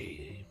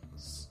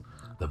games?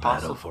 The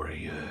battle for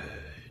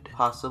Aerd?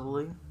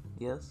 Possibly,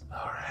 yes.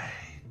 Alright.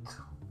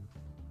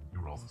 You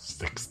rolled a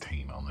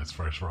 16 on this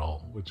first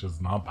roll, which is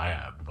not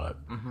bad, but...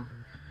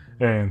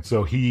 And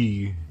so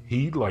he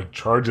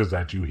charges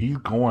at you. He's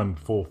going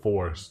full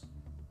force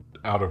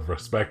out of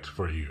respect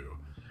for you.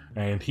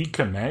 And he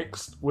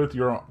connects with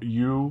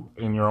you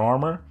and your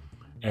armor,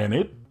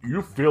 and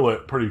you feel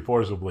it pretty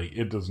forcibly.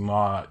 It does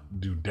not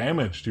do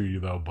damage to you,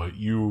 though, but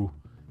you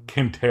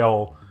can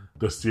tell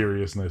the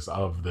seriousness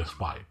of this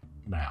fight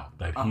now,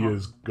 that he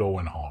is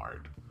going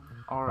hard.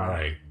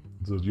 Alright,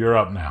 so you're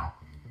up now.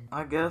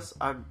 I guess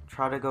I'd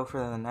try to go for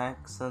the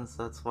neck, since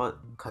that's what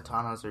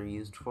katanas are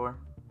used for.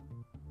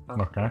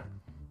 Okay.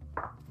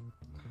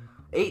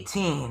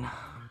 18.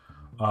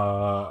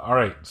 All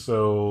right.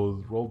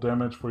 So roll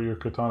damage for your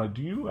katana.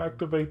 Do you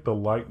activate the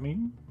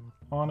lightning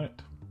on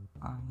it?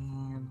 I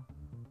mean,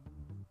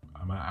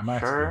 I'm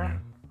asking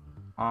sure.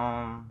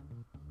 you.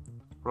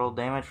 Roll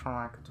damage for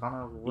my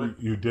katana. What?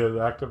 You did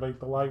activate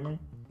the lightning?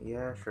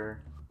 Yeah,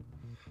 sure.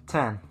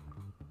 10.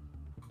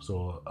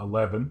 So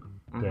 11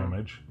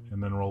 damage,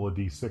 and then roll a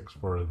d6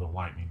 for the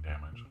lightning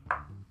damage.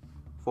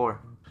 4.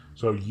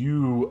 So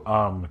you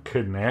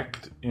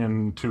connect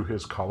into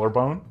his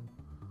collarbone,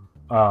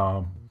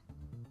 and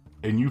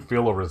you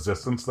feel a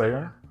resistance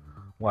there.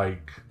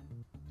 Like,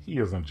 he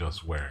isn't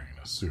just wearing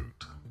a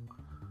suit.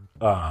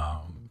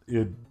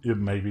 It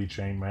may be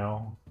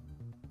chainmail.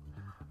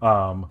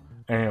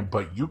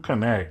 But you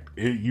connect.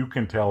 You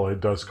can tell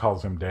it does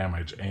cause him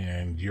damage,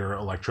 and your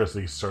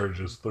electricity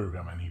surges through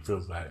him, and he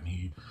feels that, and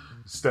he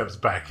steps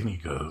back and he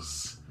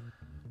goes,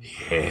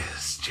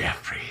 Yes,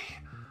 Jeffrey.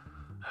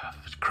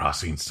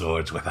 Crossing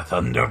swords with a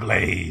thunder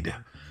blade.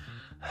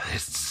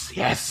 It's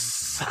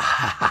yes.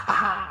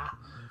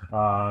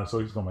 So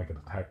he's gonna make an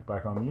attack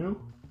back on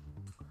you.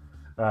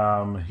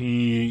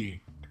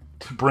 He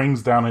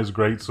brings down his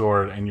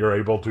greatsword, and you're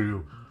able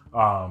to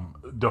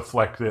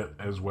deflect it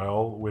as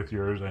well with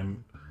yours,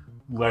 and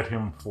let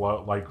him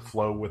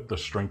flow with the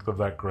strength of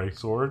that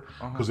greatsword,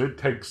 because it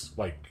takes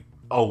like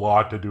a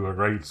lot to do a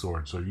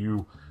greatsword. So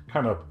you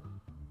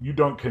you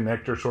don't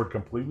connect your sword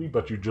completely,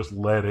 but you just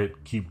let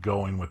it keep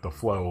going with the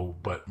flow,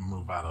 but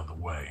move out of the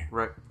way.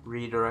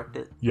 Redirect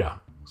it? Yeah.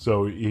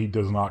 So he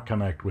does not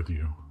connect with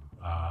you.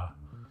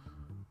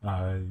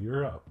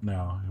 You're up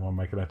now. You want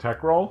to make an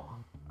attack roll?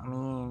 I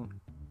mean,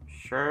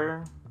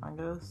 sure, I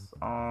guess.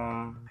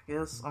 I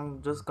guess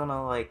I'm just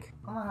gonna I'm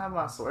gonna have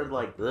my sword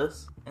like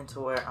this, into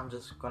where I'm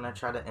just gonna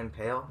try to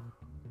impale.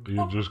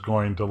 You're just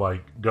going to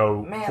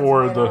go Man's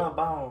for made the out of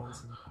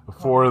bones.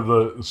 for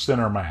the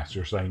center mass.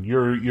 You're saying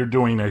you're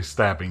doing a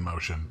stabbing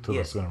motion to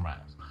Yeah. the center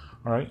mass.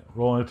 All right,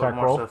 roll an But attack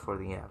more roll. so for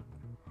the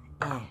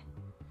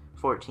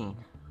 14.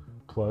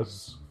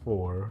 Plus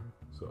 4,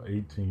 so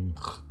 18.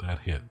 That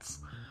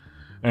hits.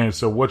 And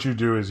so what you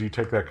do is you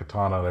take that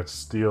katana that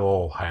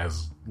still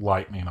has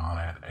lightning on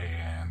it,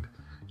 and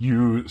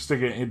you stick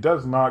it. It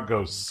does not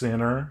go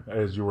center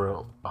as you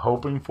were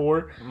hoping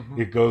for.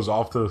 It goes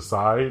off to the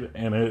side,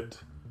 and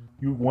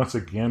you once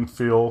again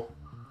feel,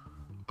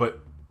 but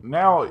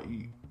now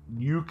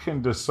you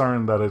can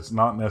discern that it's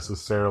not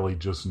necessarily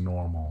just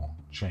normal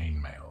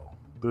chainmail.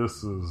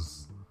 There's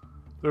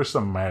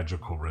some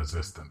magical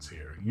resistance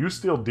here. You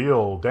still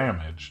deal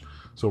damage,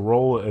 so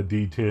roll a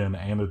d10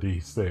 and a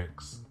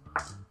d6.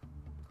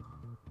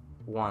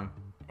 1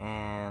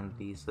 and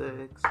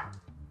d6.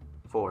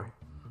 4.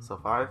 So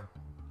 5.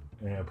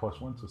 And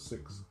plus 1, so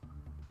 6.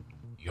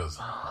 He goes,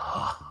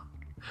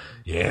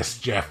 Yes,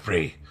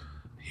 Jeffrey.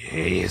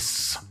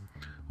 Yes.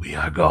 We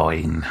are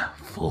going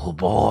full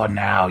bore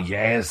now,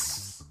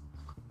 yes.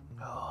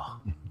 Oh,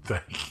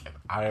 dang it.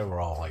 I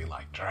roll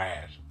like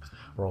trash.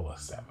 Roll a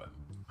 7.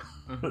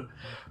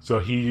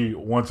 So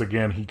once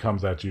again, he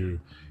comes at you.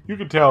 You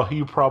can tell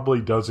he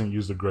probably doesn't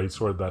use the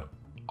greatsword that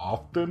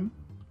often,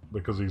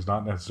 because he's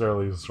not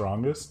necessarily the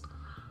strongest,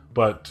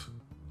 but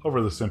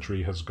over the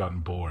century has gotten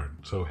bored,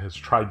 so has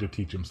tried to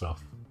teach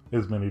himself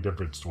as many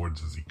different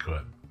swords as he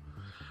could.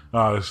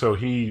 So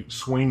he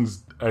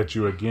swings at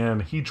you again.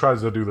 He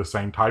tries to do the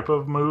same type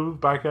of move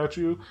back at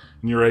you,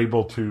 and you're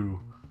able to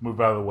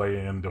move out of the way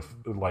and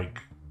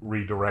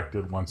redirect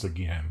it once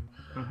again.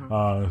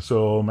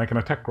 So make an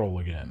attack roll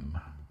again.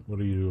 What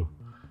are you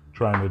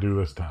trying to do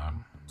this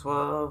time?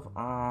 12.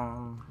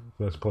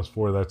 That's plus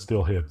 4. That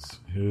still hits.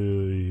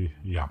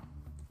 Yeah.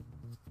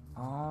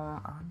 I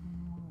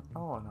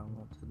don't know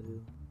what to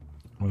do.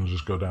 Want to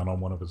just go down on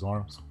one of his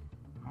arms?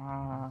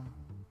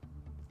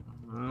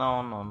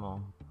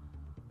 No.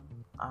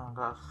 I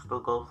got to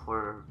go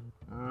for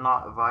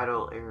not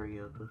vital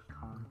area this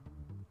time.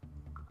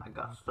 I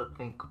got to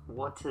think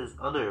what's his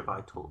other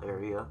vital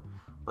area,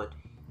 but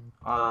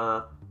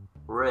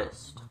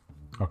wrist.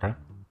 Okay.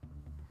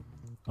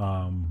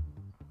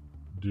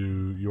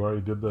 You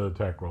already did the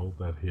attack roll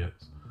that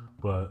hits,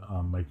 but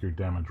make your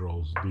damage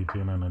rolls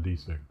d10 and a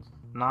d6.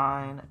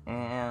 9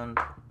 and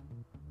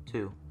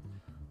 2.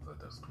 That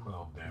does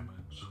 12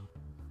 damage.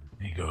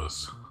 He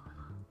goes,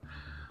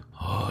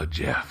 Oh,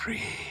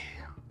 Jeffrey.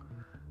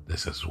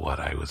 This is what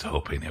I was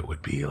hoping it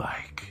would be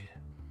like.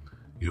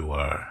 You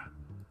are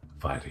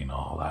fighting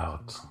all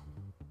out.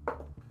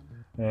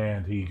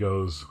 And he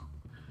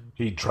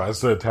tries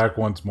to attack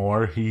once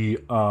more.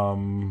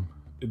 When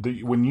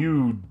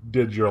you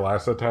did your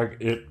last attack,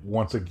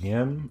 once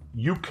again,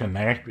 you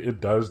connect,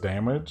 it does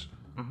damage,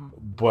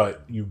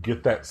 but you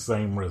get that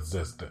same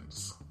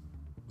resistance.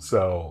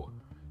 So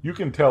you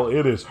can tell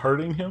it is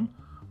hurting him,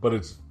 but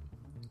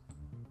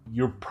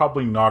you're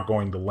probably not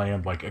going to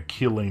land like a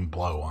killing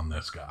blow on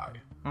this guy.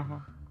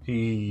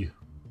 He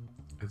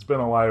has been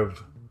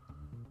alive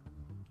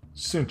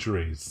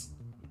centuries,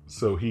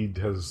 so he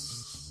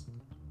has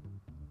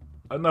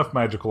enough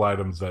magical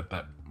items that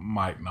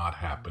might not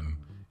happen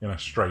in a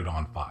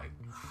straight-on fight.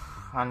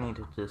 I need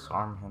to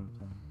disarm him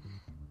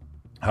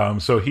then.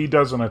 So he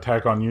does an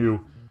attack on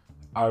you,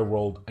 I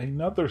rolled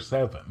another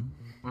 7.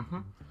 Mm-hmm.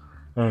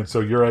 And so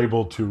you're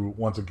able to,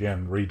 once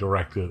again,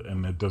 redirect it,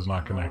 and it does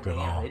not connect at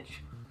all.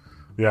 Damage.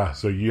 Yeah,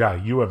 so yeah,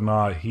 you have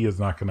not, he has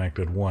not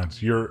connected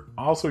once. Your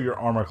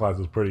armor class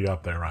is pretty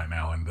up there right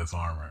now in this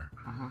armor.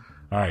 Mm-hmm.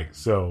 Alright,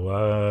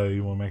 so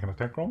you want to make an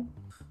attack roll?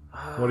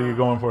 What are you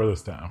going for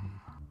this time?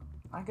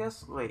 I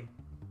guess, wait.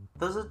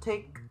 Does it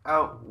take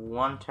out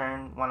one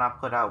turn when I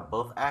put out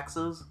both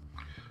axes?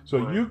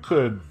 So you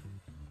could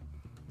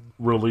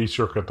release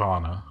your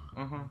katana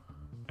Mm-hmm.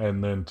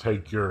 and then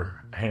take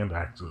your hand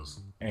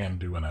axes and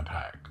do an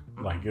attack.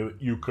 Mm-hmm. Like,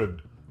 you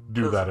could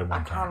do that in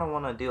one I kind turn. of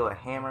want to do a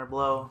hammer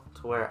blow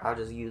to where I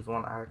just use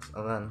one axe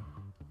and then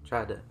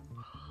try to hit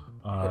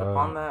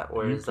upon that,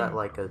 or is that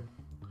like a...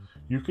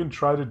 You can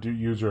try to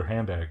use your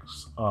hand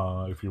axe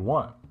if you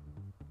want,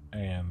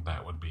 and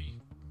that would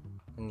be...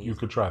 You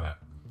could try that,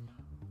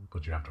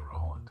 but you have to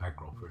roll an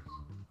attack roll first.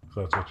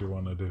 So that's what you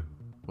want to do.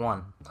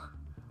 1.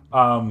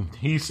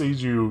 He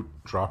sees you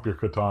drop your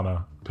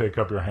katana, pick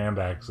up your hand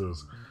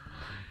axes.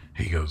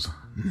 He goes,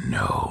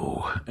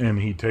 "No," and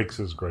he takes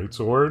his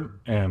greatsword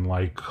and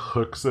like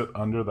hooks it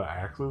under the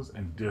axes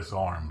and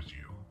disarms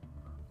you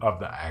of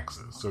the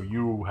axes. So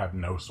you have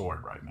no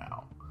sword right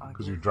now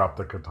because you dropped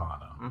the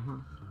katana. Mm-hmm.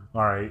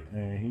 All right,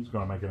 and he's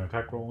going to make an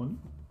attack roll on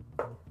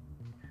you,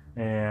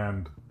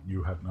 and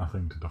you have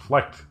nothing to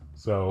deflect.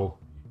 So,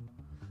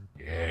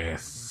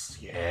 yes.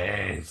 He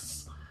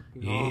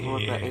rolls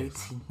with the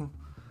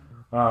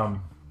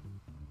 18.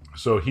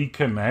 So he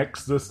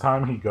connects this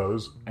time. He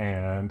goes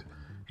and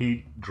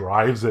he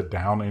drives it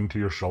down into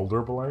your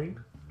shoulder blade.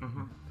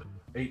 Mm-hmm.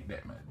 8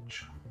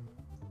 damage.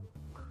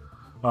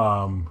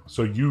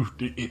 So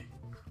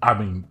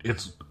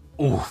it's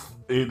oof.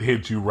 It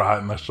hits you right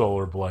in the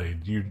shoulder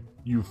blade.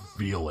 You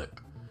feel it.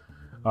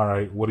 All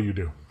right, what do you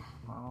do?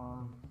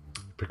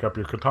 Pick up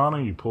your katana.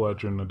 You pull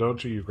out your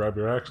Nodochi. You grab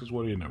your axes.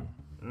 What do you do?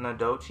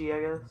 Nodochi,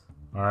 I guess.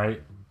 All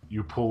right,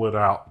 you pull it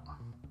out.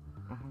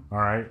 Mm-hmm. All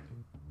right,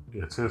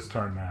 it's his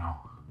turn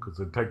now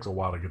because it takes a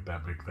while to get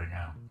that big thing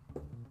out.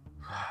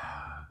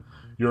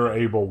 You're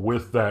able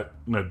with that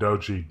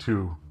Nodochi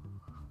to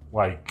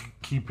like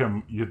keep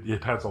him.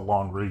 It has a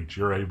long reach.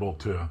 You're able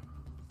to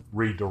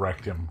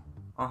redirect him.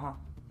 Uh-huh.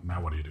 Now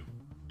what do?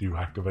 Do you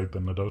activate the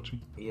Nodochi?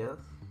 Yes.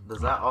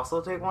 Does that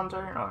also take one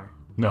turn, or?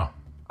 No.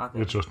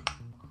 Okay.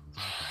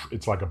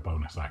 It's like a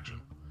bonus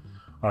action.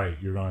 All right,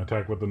 you're going to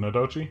attack with the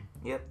Nodochi?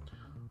 Yep.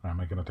 All right,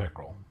 make an attack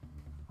roll.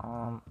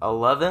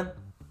 11?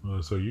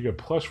 So you get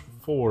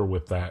 +4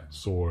 with that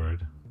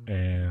sword,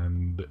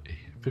 and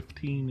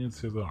 15 is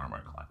his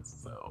armor class.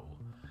 So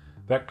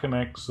that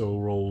connects, so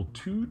roll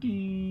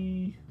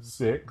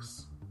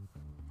 2d6.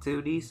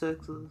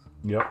 2d6s?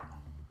 Yep.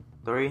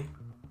 3.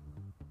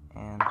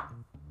 And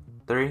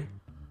 3.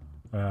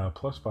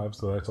 +5,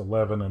 so that's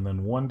 11, and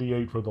then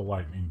 1d8 for the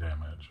lightning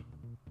damage.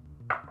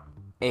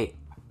 8.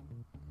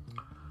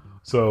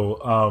 So,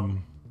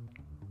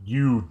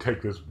 you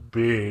take this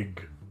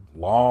big,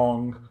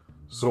 long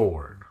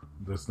sword,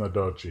 this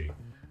Nodochi.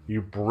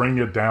 You bring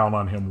it down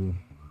on him,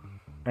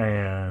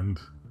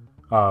 and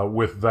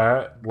with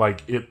that,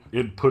 like,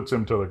 it puts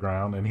him to the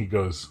ground, and he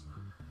goes,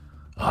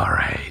 "All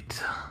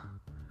right,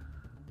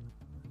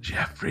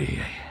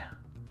 Jeffrey,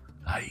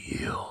 I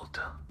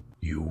yield.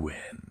 You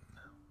win."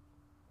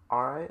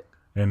 Alright.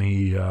 and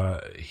he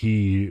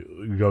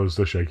goes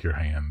to shake your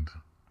hand.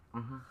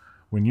 Mm-hmm.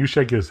 When you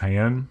shake his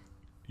hand,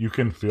 you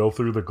can feel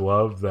through the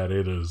glove that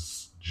it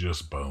is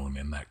just bone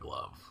in that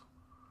glove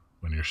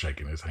when you're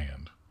shaking his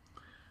hand.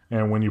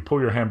 And when you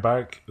pull your hand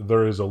back,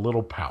 there is a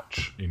little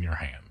pouch in your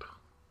hand.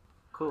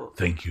 Cool.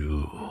 Thank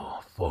you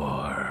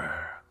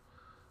for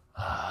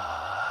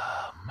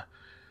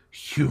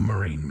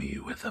humoring me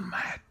with a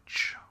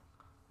match.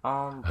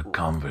 A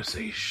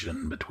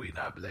conversation between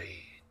our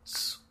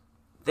blades.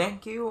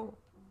 Thank you.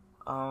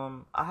 I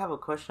have a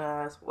question to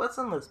ask. What's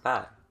in this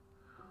bag?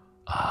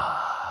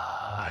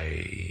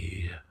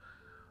 I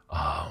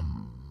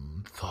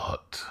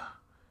thought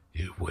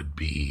it would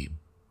be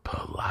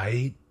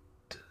polite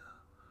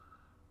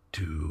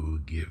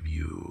to give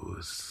you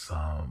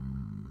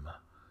some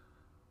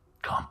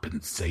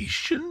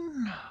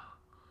compensation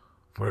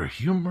for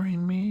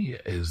humoring me.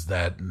 Is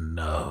that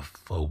a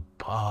faux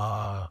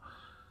pas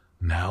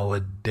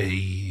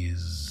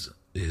nowadays?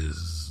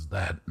 Is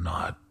that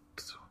not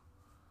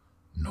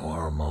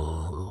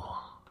normal?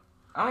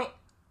 I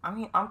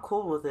mean, I'm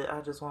cool with it.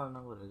 I just want to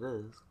know what it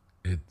is.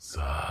 It's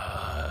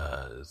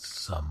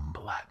some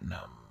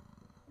platinum.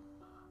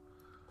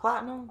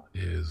 Platinum?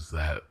 Is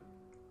that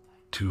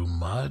too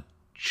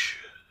much?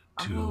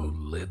 Too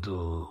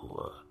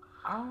little?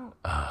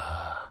 I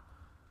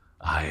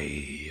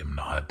am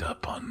not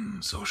up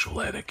on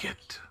social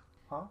etiquette.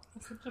 Huh?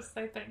 Just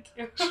say thank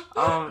you.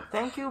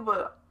 Thank you,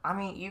 but I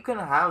mean, you can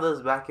have this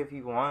back if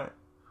you want.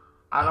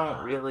 I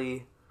don't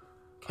really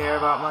care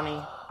about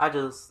money. I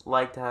just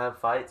like to have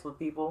fights with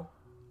people.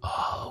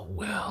 Oh,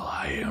 well,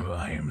 I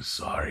am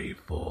sorry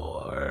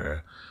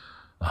for,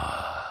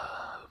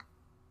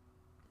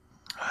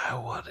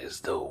 what is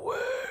the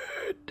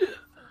word?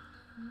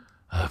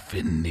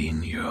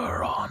 offending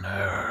your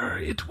honor.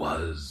 It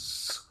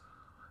was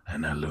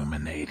an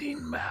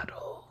illuminating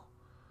battle.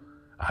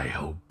 I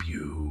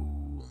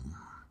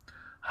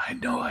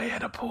know I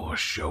had a poor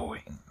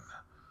showing,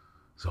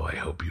 so I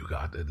hope you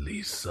got at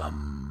least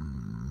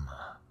some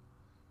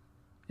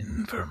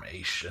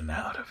information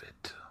out of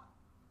it.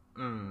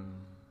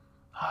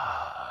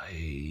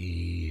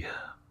 I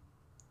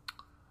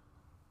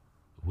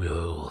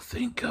will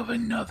think of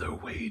another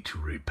way to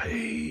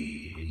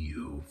repay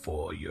you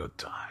for your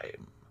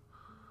time,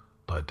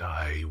 but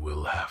I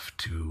will have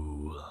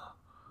to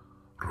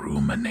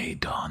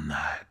ruminate on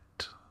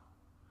that.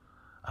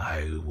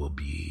 I will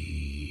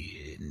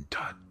be in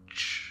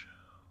touch.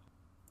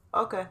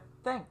 Okay,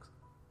 thanks.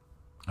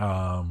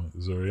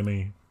 Is there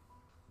any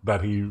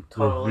that he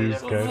Totally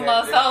reviews? different. This is Kat?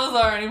 not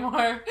Salazar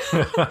anymore.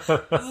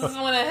 This is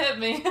when it hit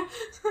me.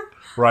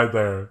 Right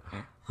there.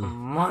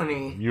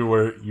 Money. You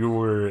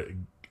were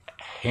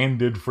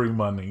handed free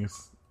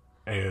monies,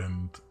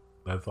 and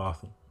that's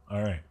awesome.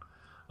 All right.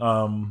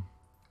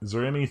 Is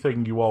there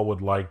anything you all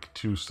would like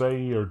to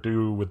say or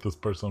do with this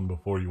person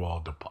before you all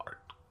depart?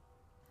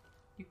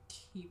 You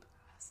keep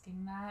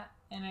asking that,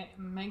 and it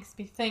makes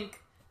me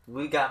think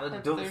We gotta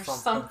that do there's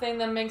something. something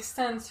that makes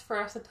sense for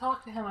us to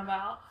talk to him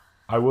about.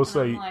 I will And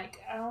say, I'm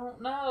like, I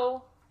don't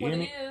know what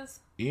it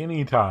is.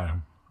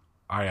 anytime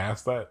I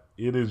ask that,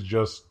 it is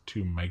just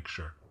to make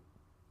sure.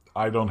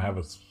 I don't have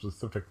a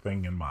specific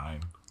thing in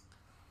mind.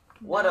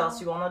 What No.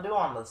 else you wanna do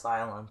on this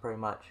island, pretty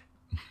much?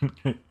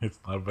 It's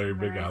not a very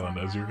big Right, island,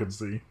 as you yeah. can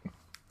see.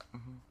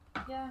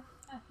 Yeah,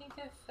 I think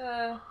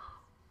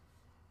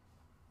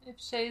if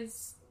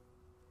Shay's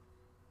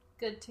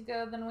good to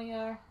go, then we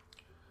are.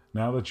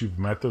 Now that you've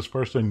met this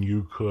person,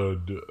 you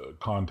could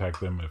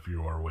contact them if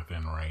you are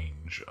within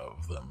range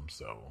of them.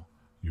 So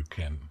you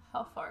can.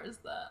 How far is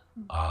that?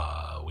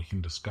 We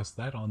can discuss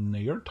that on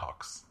the Air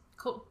Talks.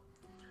 Cool.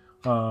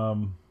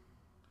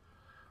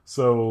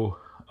 So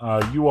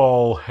you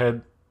all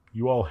head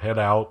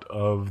out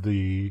of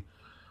the.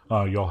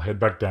 Y'all head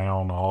back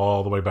down,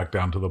 all the way back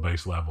down to the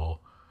base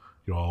level.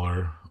 Y'all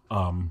are.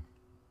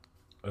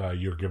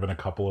 You're given a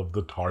couple of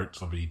the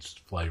tarts of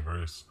each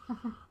flavors.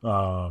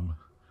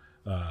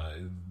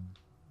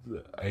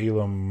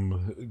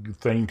 Alum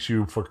thanks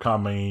you for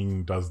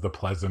coming, does the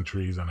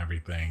pleasantries and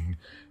everything,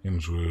 and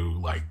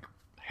Drew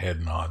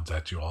head nods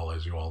at you all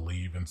as you all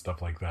leave and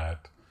stuff like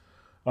that.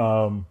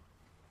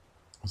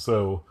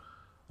 So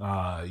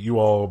you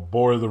all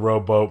board the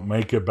rowboat,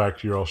 make it back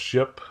to your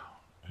ship,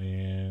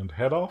 and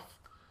head off.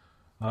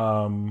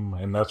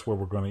 And that's where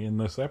we're going to end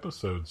this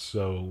episode.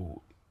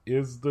 So,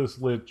 is this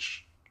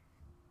lich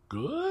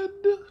good?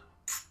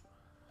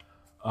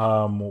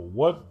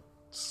 What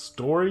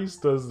stories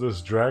does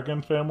this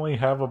dragon family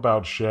have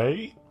about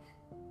Shay?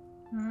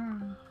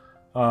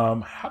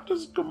 How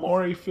does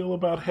Gamori feel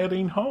about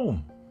heading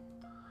home?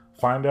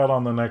 Find out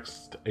on the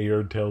next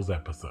Aired Tales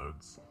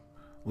episodes.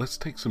 Let's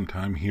take some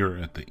time here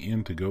at the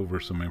end to go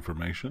over some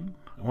information.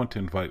 I want to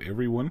invite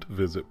everyone to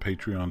visit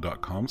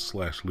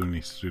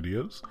patreon.com/Looney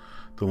Studios.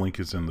 The link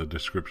is in the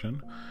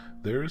description.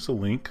 There is a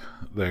link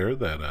there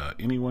that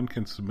anyone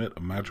can submit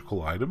a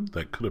magical item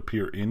that could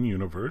appear in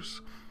universe.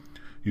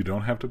 You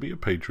don't have to be a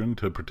patron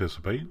to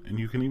participate, and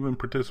you can even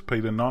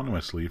participate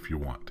anonymously if you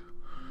want.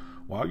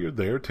 While you're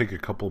there, take a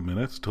couple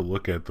minutes to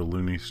look at the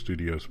Looney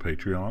Studios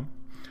Patreon.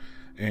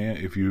 And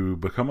if you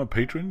become a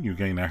patron, you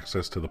gain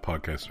access to the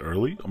podcast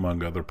early,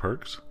 among other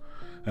perks.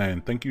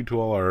 And thank you to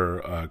all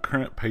our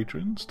current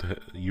patrons.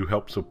 You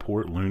help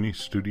support Looney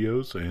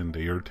Studios and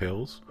Air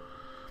Tales.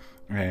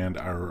 And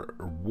our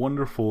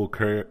wonderful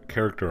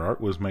character art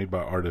was made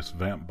by artist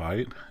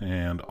Vampbite,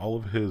 and all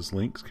of his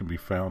links can be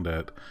found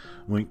at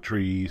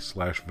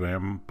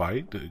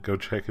linktree/Vampbite. Go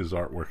check his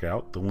artwork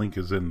out. The link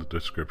is in the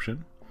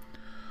description.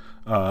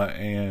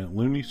 And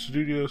Looney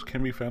Studios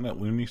can be found at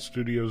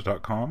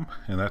looneystudios.com,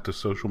 and that's the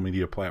social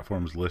media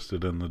platforms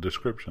listed in the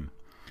description.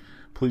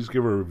 Please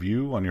give a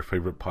review on your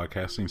favorite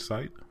podcasting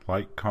site,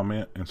 like,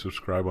 comment, and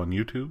subscribe on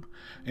YouTube,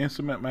 and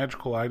submit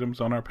magical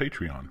items on our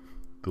Patreon.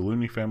 The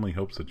Looney family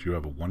hopes that you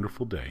have a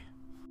wonderful day.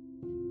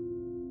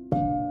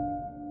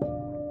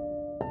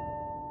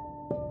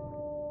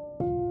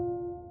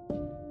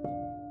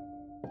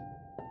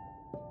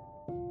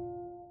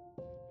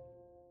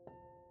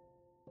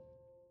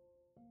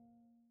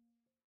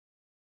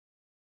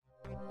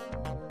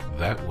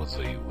 That was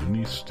a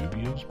Looney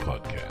Studios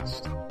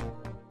podcast.